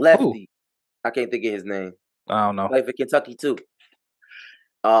 Lefty. Ooh. I can't think of his name. I don't know. Played for Kentucky too.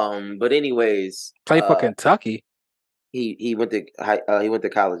 But anyways, played for Kentucky. He went to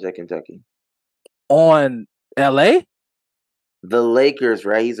college at Kentucky. On LA? The Lakers,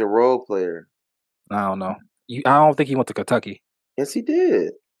 right? He's a role player. I don't know. I don't think he went to Kentucky. Yes, he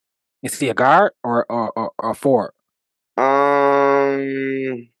did. Is he a guard or a forward?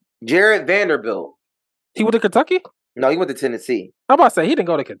 Jared Vanderbilt. He went to Kentucky? No, he went to Tennessee. I'm about to say he didn't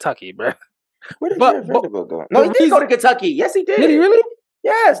go to Kentucky, bro. Where did Jared Vanderbilt go? No, he did go to Kentucky. Yes, he did. Did he really?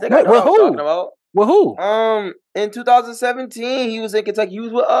 Yes. They got with who? Talking about. With who? In 2017, he was in Kentucky. He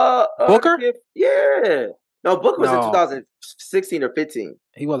was with Booker. Yeah. No, Booker was in 2016 or 15.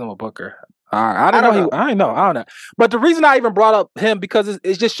 He wasn't with Booker. I don't know. I don't know. But the reason I even brought up him because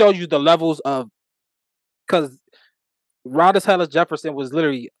it just shows you the levels of because Rondé Hollis Jefferson was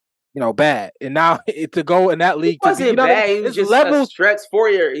literally bad, and now to go in that league, he wasn't bad. He was just levels. A stretch 4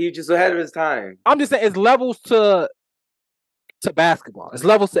 year. He was just ahead of his time. I'm just saying it's levels to basketball. It's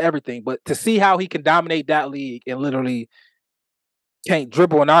levels to everything. But to see how he can dominate that league and literally can't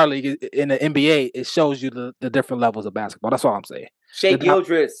dribble in our league in the NBA, it shows you the different levels of basketball. That's all I'm saying. Shea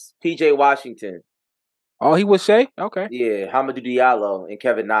Gilgeous, PJ Washington. Oh, he was Shea? Okay. Yeah, Hamidou Diallo and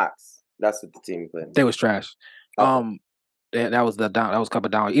Kevin Knox. That's what the team played. They was trash. That was that was coming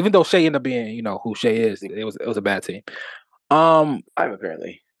down. Even though Shea ended up being, who Shea is, it was a bad team. I'm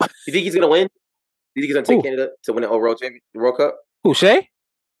apparently. You think he's gonna win? You think he's gonna take Canada to win the overall World Cup? Who, Shea?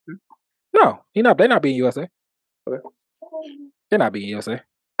 No, they're not being USA. Okay. They're not being USA.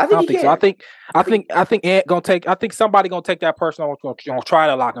 I don't think so. I think Ant gonna take. I think somebody gonna take that person. Gonna try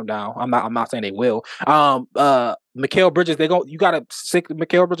to lock him down. I'm not saying they will. Mikal Bridges. You gotta stick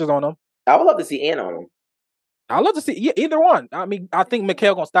Mikal Bridges on them. I would love to see Ant on him. I'd love to see either one. I mean, I think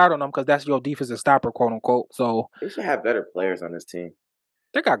Mikal gonna start on them because that's your defensive stopper, quote unquote. So they should have better players on this team.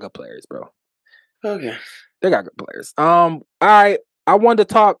 They got good players, bro. Okay, they got good players. All right. I wanted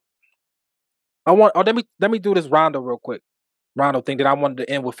to talk. Let me do this Rondo real quick. Rondo thing that I wanted to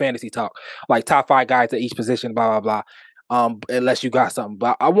end with fantasy talk, like top 5 guys at each position, blah blah blah. Unless you got something,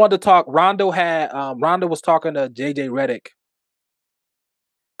 but I wanted to talk. Rondo was talking to JJ Redick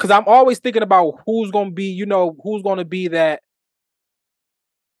because I'm always thinking about who's going to be that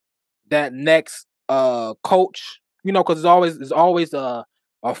next coach. Because it's always a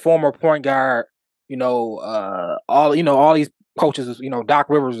former point guard. All these coaches, Doc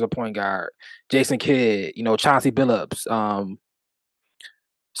Rivers is a point guard, Jason Kidd, Chauncey Billups.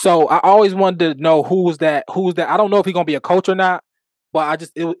 So I always wanted to know who's that. I don't know if he's gonna be a coach or not,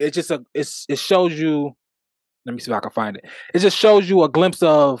 but it shows you. Let me see if I can find it. It just shows you a glimpse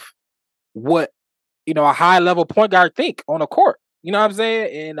of what a high level point guard think on a court. You know what I'm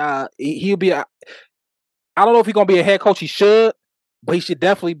saying? And he'll be. I don't know if he's gonna be a head coach. He should, but he should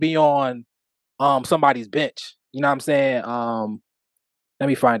definitely be on somebody's bench. You know what I'm saying? Let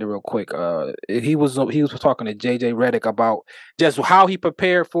me find it real quick. He was talking to JJ Redick about just how he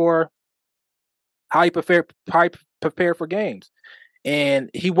prepared for games, and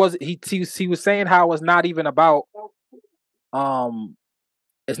he was saying how it's not even about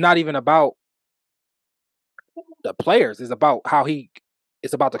the players. It's about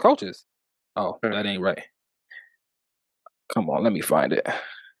it's about the coaches. Oh, that ain't right. Come on, let me find it.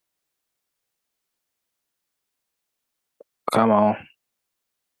 Come on.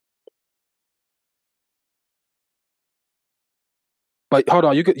 But hold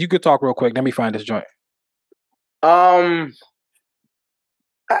on, you could talk real quick. Let me find this joint. As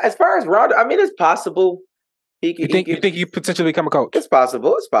far as Rondo, I mean, it's possible. You think he potentially become a coach? It's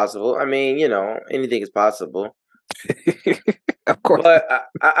possible. It's possible. I mean, anything is possible. Of course. But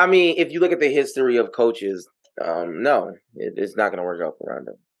I mean, if you look at the history of coaches, no, it's not going to work out for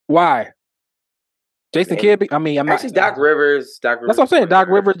Rondo. Why? Jason Kidd. I mean, I'm actually not. Doc Rivers. That's what I'm saying. Doc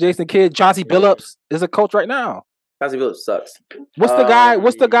Rivers, Jason Kidd, Chauncey Billups is a coach right now. Chauncey Billups sucks. What's the guy?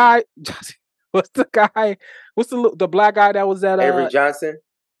 What's the guy? What's the black guy that was at Avery Johnson?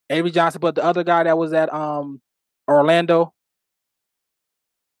 Avery Johnson, but the other guy that was at Orlando.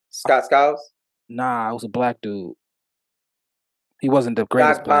 Scott Skiles? Nah, it was a black dude. He wasn't the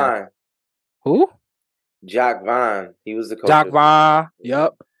greatest Jock player. Vaughn. Who? Jock Vaughn. He was the coach. Jock Vaughn.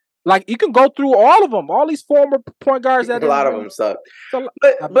 Yep. Like you can go through all of them, all these former point guards. A lot of them suck.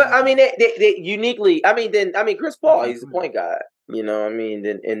 But I mean, they uniquely. I mean, Chris Paul. He's a point guard. You know, I mean,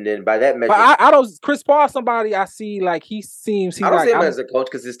 then by that measure, but I don't. Chris Paul, somebody I see like he seems. I don't see him as a coach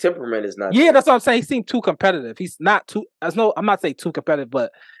because his temperament is not. Yeah, that's what I'm saying. He seemed too competitive. He's not too. I'm not saying too competitive,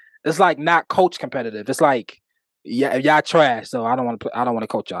 but it's like not coach competitive. It's like y'all trash. So I don't want to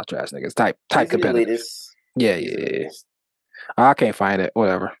coach y'all trash niggas. Type competitive. Yeah. I can't find it.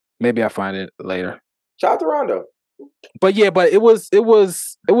 Whatever. Maybe I'll find it later. Shout out to Rondo. But it was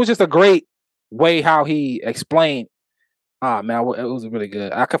just a great way how he explained. Ah man, it was really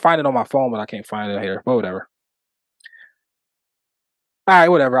good. I could find it on my phone, but I can't find it here. But whatever. All right,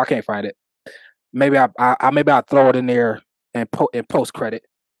 whatever. I can't find it. Maybe I'll throw it in there and post credit.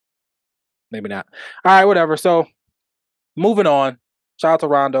 Maybe not. All right, whatever. So moving on. Shout out to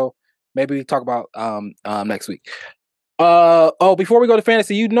Rondo. Maybe we talk about next week. Before we go to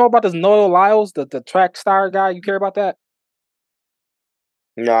fantasy, you know about this Noel Lyles, the track star guy? You care about that?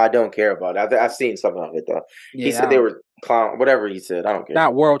 No, I don't care about it. I've seen something of it though. Yeah, he said they were clown, whatever he said. I don't care.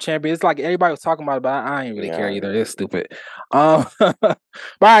 Not world champion. It's like everybody was talking about it, but I ain't really care either. It's stupid. All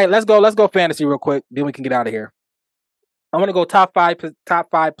right, let's go fantasy real quick. Then we can get out of here. I'm gonna go top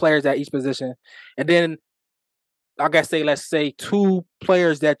five players at each position, and then let's say 2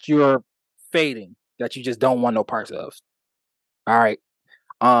 players that you're fading that you just don't want no parts of. All right.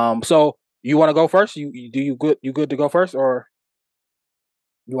 So you want to go first? You good to go first, or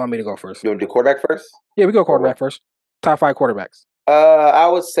you want me to go first? You want to do quarterback first? Yeah, we go quarterback first. Top 5 quarterbacks. I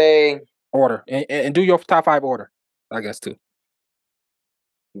would say order and do your top 5 order. I guess too.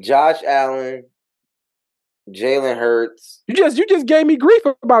 Josh Allen, Jalen Hurts. You just gave me grief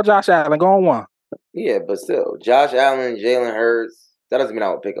about Josh Allen. Go on one. Yeah, but still, Josh Allen, Jalen Hurts. That doesn't mean I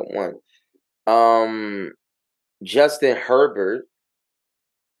would pick him one. Justin Herbert.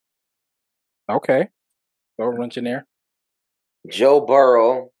 Okay. Throw a wrench in there. Joe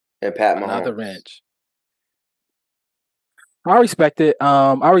Burrow and Pat Mahomes. Another wrench. I respect it.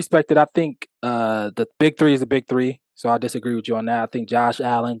 I think the big 3 is the big 3. So I disagree with you on that. I think Josh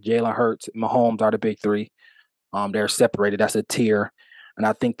Allen, Jalen Hurts, Mahomes are the big 3. They're separated. That's a tier. And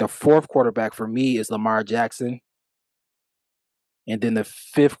I think the 4th quarterback for me is Lamar Jackson. And then the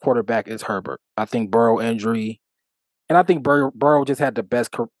 5th quarterback is Herbert. I think Burrow injury. And I think Burrow just had the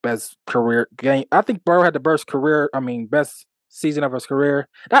best career game. I think Burrow had the best season of his career.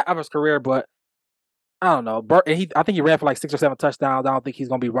 Not of his career, but I don't know. I think he ran for like 6 or 7 touchdowns. I don't think he's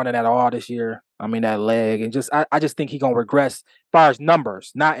going to be running at all this year. I mean, that leg. And I just think he's going to regress as far as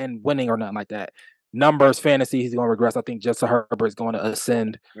numbers, not in winning or nothing like that. Numbers, fantasy, he's going to regress. I think Justin Herbert is going to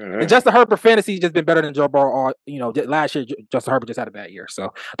ascend. Mm-hmm. And Justin Herbert fantasy has just been better than Joe Burrow. Last year, Justin Herbert just had a bad year.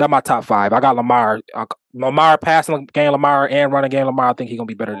 So that's my top 5. I got Lamar. Lamar passing game, Lamar, and running game, Lamar. I think he's going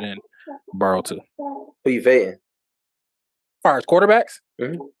to be better than Burrow, too. Who you fading? As far as quarterbacks?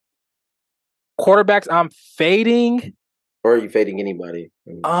 Mm-hmm. Quarterbacks, I'm fading. Or are you fading anybody?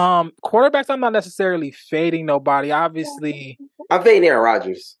 Quarterbacks, I'm not necessarily fading nobody. Obviously. I'm fading Aaron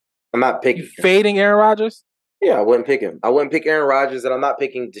Rodgers. I'm not picking. Fading Aaron Rodgers? Yeah, I wouldn't pick him. I wouldn't pick Aaron Rodgers, and I'm not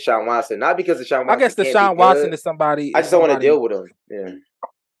picking Deshaun Watson. Not because Deshaun Watson. I guess Deshaun Watson is somebody. I just don't want to deal with him. Yeah.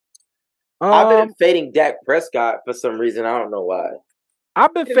 I've been fading Dak Prescott for some reason. I don't know why.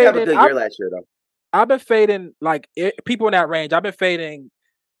 I've been fading. He had a good year last year, though. I've been fading people in that range. I've been fading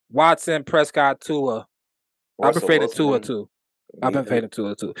Watson, Prescott, Tua. I've been fading Tua too. I've been fading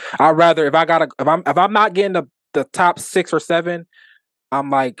Tua too. I'd rather if I'm not getting the top 6 or 7,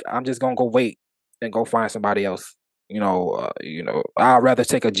 I'm just gonna go wait and go find somebody else. I'd rather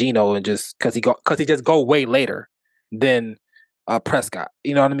take a Geno and just because he just go way later than Prescott.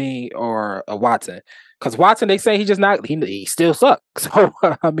 You know what I mean, or a Watson. Because Watson, they say he still sucks. So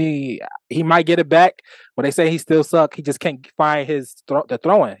I mean, he might get it back, but they say he still sucks. He just can't find the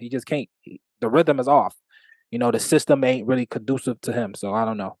throwing. He just can't. The rhythm is off. The system ain't really conducive to him. So I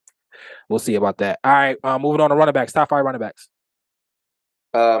don't know. We'll see about that. All right, moving on to running backs. Top 5 running backs.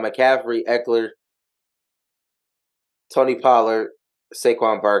 McCaffrey, Eckler, Tony Pollard,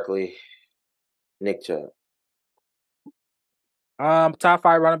 Saquon Barkley, Nick Chubb. Top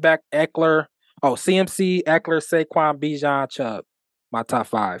 5 running back, Eckler. Oh, CMC, Eckler, Saquon, Bijan, Chubb. My top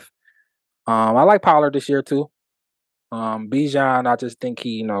 5. I like Pollard this year too. Bijan, I just think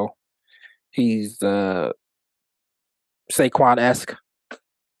he's Saquon-esque.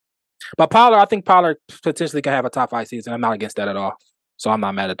 But Pollard, I think Pollard potentially can have a top 5 season. I'm not against that at all. So I'm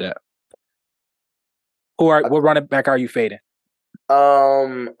not mad at that. What running back are you fading?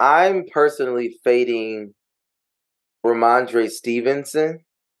 I'm personally fading Ramondre Stevenson.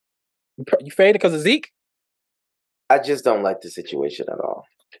 You faded because of Zeke? I just don't like the situation at all.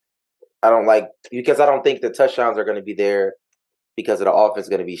 Because I don't think the touchdowns are going to be there because of the offense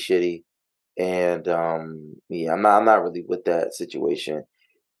going to be shitty. And I'm not really with that situation.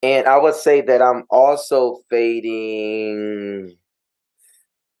 And I would say that I'm also fading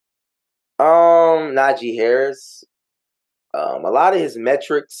Najee Harris. A lot of his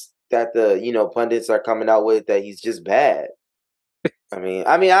metrics that the pundits are coming out with that he's just bad. I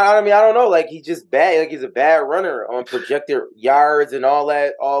don't know. Like he's just bad. Like he's a bad runner on projected yards and all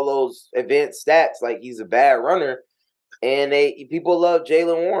those advanced stats. Like he's a bad runner, and people love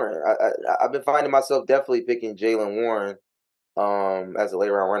Jalen Warren. I've been finding myself definitely picking Jalen Warren as a late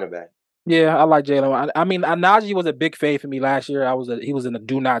round running back. Yeah, I like Jalen. I mean, Najee was a big fade for me last year. He was in the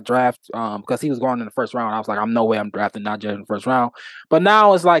do not draft because he was going in the first round. I was like, I'm no way I'm drafting Najee in the first round. But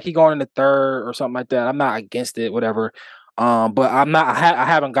now it's like he going in the third or something like that. I'm not against it, whatever. But I'm not. I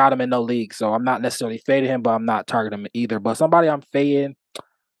haven't got him in no league, so I'm not necessarily fading him, but I'm not targeting him either. But somebody I'm fading,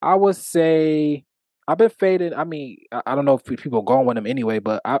 I would say I've been fading. I mean, I don't know if people are going with him anyway,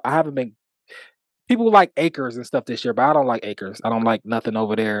 but I haven't been. People like Akers and stuff this year, but I don't like Akers. I don't like nothing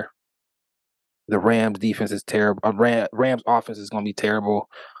over there. The Rams defense is terrible. Rams offense is going to be terrible.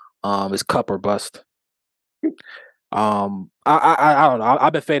 It's cup or bust. I don't know.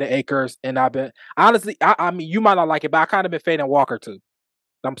 I've been fading Akers, and I've been honestly. I mean, you might not like it, but I kind of been fading Walker too.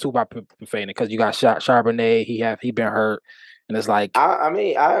 I'm too about fading because you got Charbonnet. He been hurt, and it's like I'm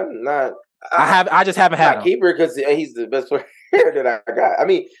not. I just haven't had him. Keeper because he's the best player that I got. I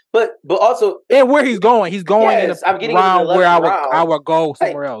mean, but also and where he's going in the round where I would go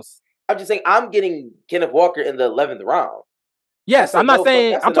somewhere else. I'm just saying I'm getting Kenneth Walker in the 11th round. Yes, I'm not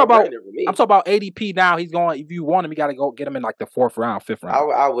saying I'm talking about ADP now. He's going. If you want him, you got to go get him in like the 4th round, 5th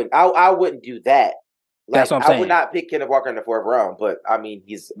round. I wouldn't do that. That's what I'm saying. I would not pick Kenneth Walker in the 4th round, but I mean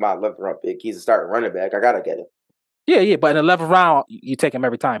he's my 11th round pick. He's a starting running back. I gotta get him. Yeah, but in the 11th round, you take him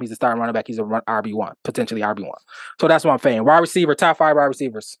every time. He's a starting running back. He's a RB1, potentially RB1. So that's what I'm saying. Wide receiver, top 5 wide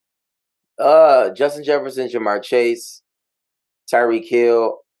receivers. Justin Jefferson, Jamar Chase, Tyreek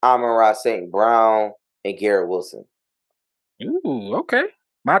Hill, Amon-Ra St. Brown, and Garrett Wilson. Ooh, okay.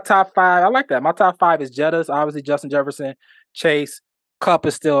 My top 5, I like that. My top 5 is Jettas, obviously Justin Jefferson, Chase. Cup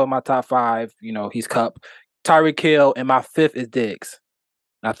is still in my top 5. He's Cup. Tyreek Hill, and my 5th is Diggs.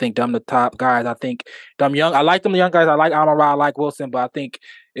 I think them the top guys. I think I like them young guys. I like Amon-Ra, I like Wilson, but I think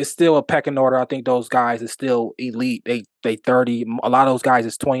it's still a pecking order. I think those guys is still elite. They 30. A lot of those guys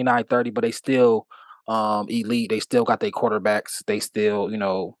is 29, 30, but they still elite. They still got their quarterbacks. They still,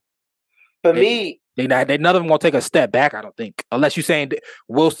 For me, none of them gonna take a step back. I don't think, unless you're saying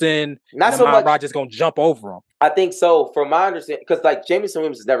Wilson, not so much. Rodgers gonna jump over them. I think so. From my understanding, because like Jameson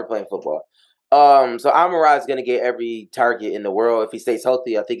Williams is never playing football. So Amon-Ra is gonna get every target in the world if he stays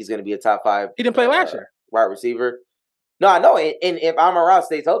healthy. I think he's gonna be a top 5. He didn't play last year. Wide receiver. No, I know. And if Amon-Ra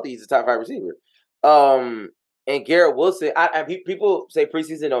stays healthy, he's a top 5 receiver. And Garrett Wilson, people say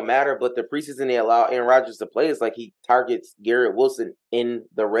preseason don't matter, but the preseason they allow Aaron Rodgers to play is like he targets Garrett Wilson in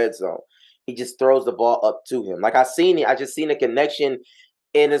the red zone. He just throws the ball up to him. Like I just seen a connection,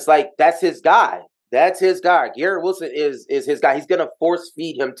 and it's like that's his guy. That's his guy. Garrett Wilson is his guy. He's gonna force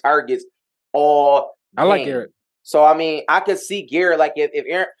feed him targets all game. I like Garrett. So I mean, I could see Garrett like if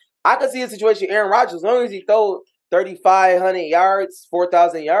Aaron, I could see a situation Aaron Rodgers as long as he throws 3,500 yards,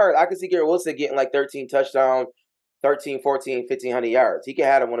 4,000 yards. I could see Garrett Wilson getting like 13 touchdowns, 13, 14, 1,500 yards. He could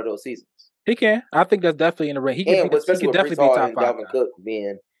have one of those seasons. He can. I think that's definitely in the range. He could Especially with definitely Brees Hall be top and 5 Dalvin guy. Cook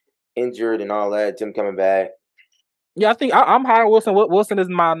being injured and all that, Tim coming back. Yeah, I think I'm high on Wilson. Wilson is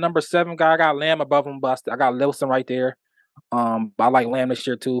my number 7 guy. I got Lamb above him, but I got Wilson right there. I like Lamb this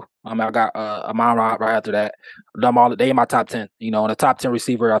year too. I got Amon-Ra right after that. They in my top 10. You know, in the top 10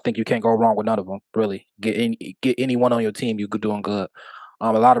 receiver, I think you can't go wrong with none of them. Really, get anyone on your team, you could doing good.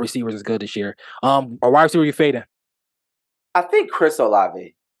 A lot of receivers is good this year. A wide receiver you fading? I think Chris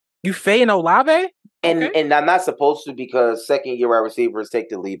Olave. You fading Olave? And I'm not supposed to because second-year wide receivers take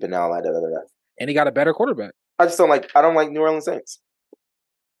the leap and all that. And he got a better quarterback. I don't like New Orleans Saints.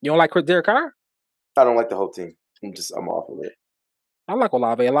 You don't like Derek Carr? I don't like the whole team. I'm off of it. I like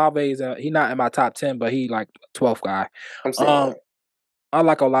Olave. Olave is he not in my top 10, but he like 12th guy. I'm saying I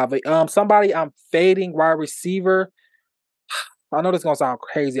like Olave. Somebody I'm fading wide receiver. I know this is gonna sound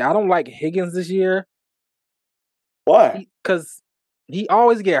crazy. I don't like Higgins this year. Why? Because he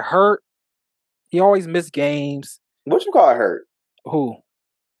always get hurt. He always miss games. What you call it hurt? Who?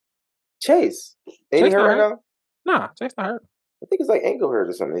 Chase. Ain't he hurt right now? Nah, Chase not hurt. I think it's like ankle hurt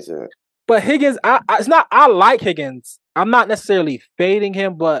or something. They said. But Higgins, it's not. I like Higgins. I'm not necessarily fading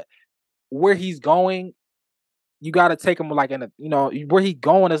him, but where he's going, you got to take him like where he's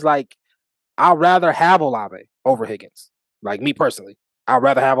going is like I'd rather have Olave over Higgins. Like me personally, I'd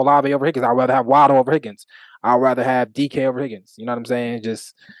rather have Olave over Higgins. I'd rather have Waddle over Higgins. I'd rather have DK over Higgins. You know what I'm saying?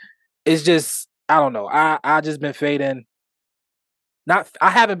 It's just I don't know. I just been fading. I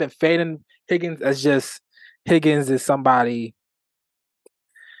haven't been fading Higgins. It's just Higgins is somebody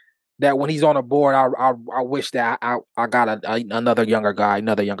that when he's on the board, I wish that I got another younger guy,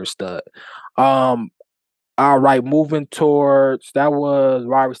 another younger stud. All right, moving towards that was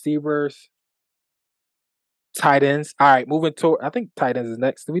wide receivers, tight ends. All right, moving toward I think tight ends is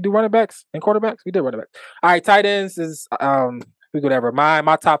next. Did we do running backs and quarterbacks? We did running backs. All right, tight ends is we go whatever.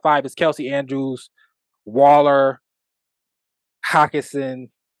 My top 5 is Kelsey Andrews, Waller,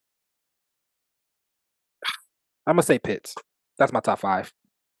 Hockenson. I'm gonna say Pitts. That's my top 5.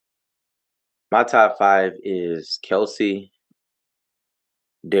 My top 5 is Kelsey,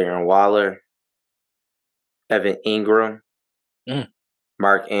 Darren Waller, Evan Ingram,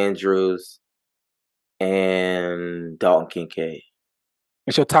 Mark Andrews, and Dalton Kincaid.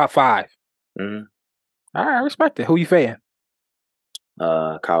 It's your top 5. Mm-hmm. All right, I respect it. Who you fading?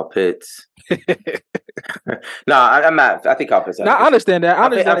 Kyle Pitts. No, I'm not. I think Kyle Pitts. No, I understand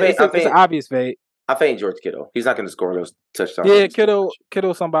that. It's an obvious fade. I fade George Kittle. He's not going to score those touchdowns. Yeah,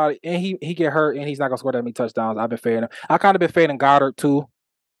 Kittle, somebody, and he get hurt, and he's not going to score that many touchdowns. I've been fading him. I kind of been fading Goddard too,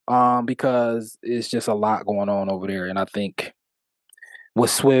 because it's just a lot going on over there, and I think with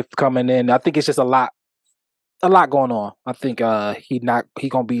Swift coming in, I think it's just a lot going on. I think he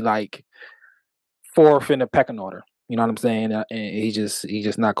gonna be like 4th in the pecking order. You know what I'm saying? And he's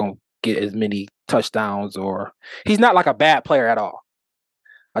just not gonna get as many touchdowns, or he's not like a bad player at all.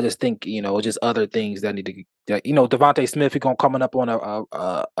 I just think just other things that need to Devontae Smith, he's gonna coming up on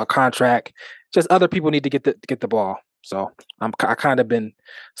a contract. Just other people need to get the ball. So I kind of been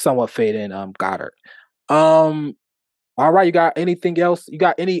somewhat fading Goddard. All right, you got anything else? You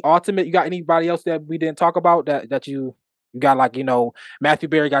got any ultimate? You got anybody else that we didn't talk about that you got like Matthew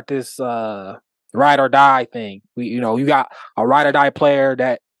Berry got this ride or die thing. You got a ride or die player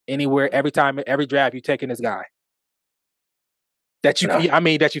that anywhere, every time, every draft, you taking this guy. That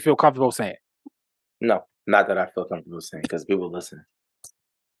you feel comfortable saying. No, not that I feel comfortable saying because people listen,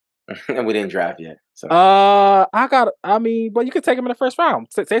 and we didn't draft yet. So but you could take him in the first round.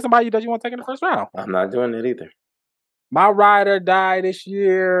 Say somebody that you want to take in the first round. I'm not doing it either. My ride or die this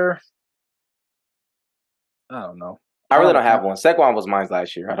year. I don't know. I really don't have one. Saquon was mine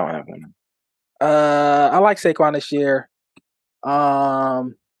last year. I don't have one. I like Saquon this year.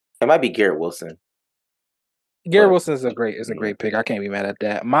 It might be Garrett Wilson. Garrett Wilson is a great pick. I can't be mad at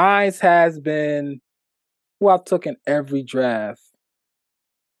that. Mine has been who I took in every draft.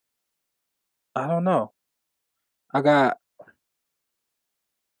 I don't know. I got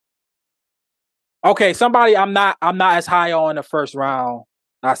somebody I'm not as high on in the first round.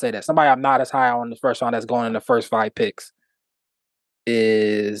 I say that. Somebody I'm not as high on in the first round that's going in the first 5 picks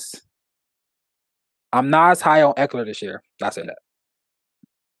is I'm not as high on Eckler this year. I say that.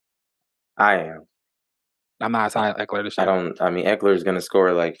 I am. I'm not as high on Eckler this year. Eckler is going to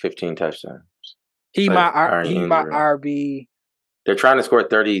score like 15 touchdowns. He my RB. They're trying to score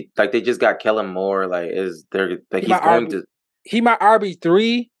 30. Like they just got Kellen Moore. He's going to. He my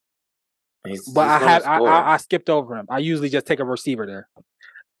RB3. But I skipped over him. I usually just take a receiver there.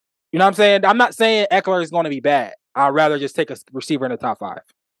 You know what I'm saying? I'm not saying Eckler is going to be bad. I'd rather just take a receiver in the top 5.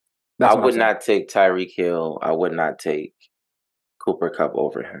 I would not take Tyreek Hill. I would not take Cooper Kupp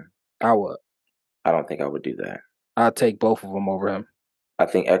over him. I would. I don't think I would do that. I'd take both of them over him. I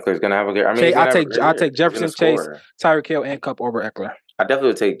think Eckler's gonna have a good. I'll take Jefferson, Chase, Tyreek Hill, and Kupp over Eckler. I definitely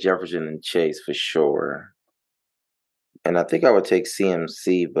would take Jefferson and Chase for sure. And I think I would take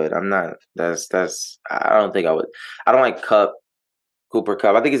CMC, but I'm not. I don't think I would. I don't like Cooper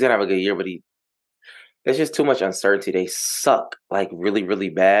Kupp. I think he's gonna have a good year, but there's just too much uncertainty. They suck like really, really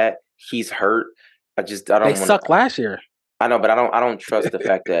bad. He's hurt. They sucked last year. I know, but I don't trust the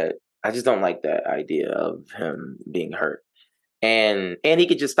fact that I just don't like that idea of him being hurt. And he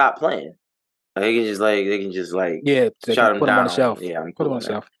could just stop playing. They can just shut him down. On the shelf. Yeah, I'm put him on the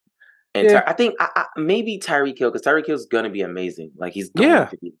shelf. And I think maybe Tyreek Hill, because Tyreek Hill's gonna be amazing. Like he's going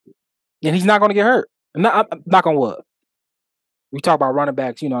to be. And he's not going to get hurt. I'm knock on wood. We talk about running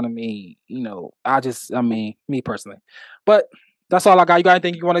backs, you know what I mean? You know, me personally. But that's all I got. You got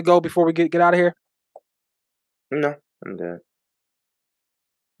anything you want to go before we get out of here? No, I'm good.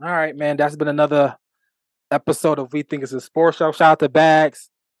 All right, man. That's been another episode of We Think It's a Sports Show. Shout out to Bags,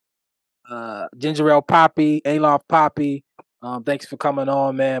 GingerAlePapi, Papi. Thanks for coming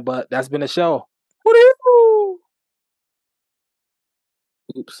on, man. But that's been the show.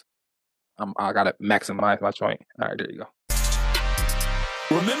 Oops. I gotta maximize my joint. All right, there you go.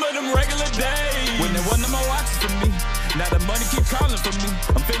 Remember them regular days when there wasn't no more watches for me. Now the money keep calling for me.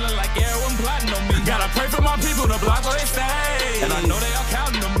 I'm feeling like everyone plotting on me. Gotta pray for my people to block where they stay. And I know they all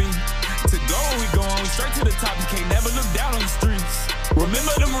counting on me. To go, we going straight to the top. You can't never look down on the streets.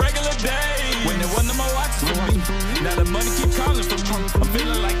 Remember them regular days when there wasn't no more watches for me. Now the money keep calling for me. I'm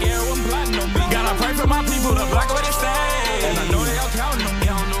feeling like everyone plotting on me. Gotta pray for my people to block where they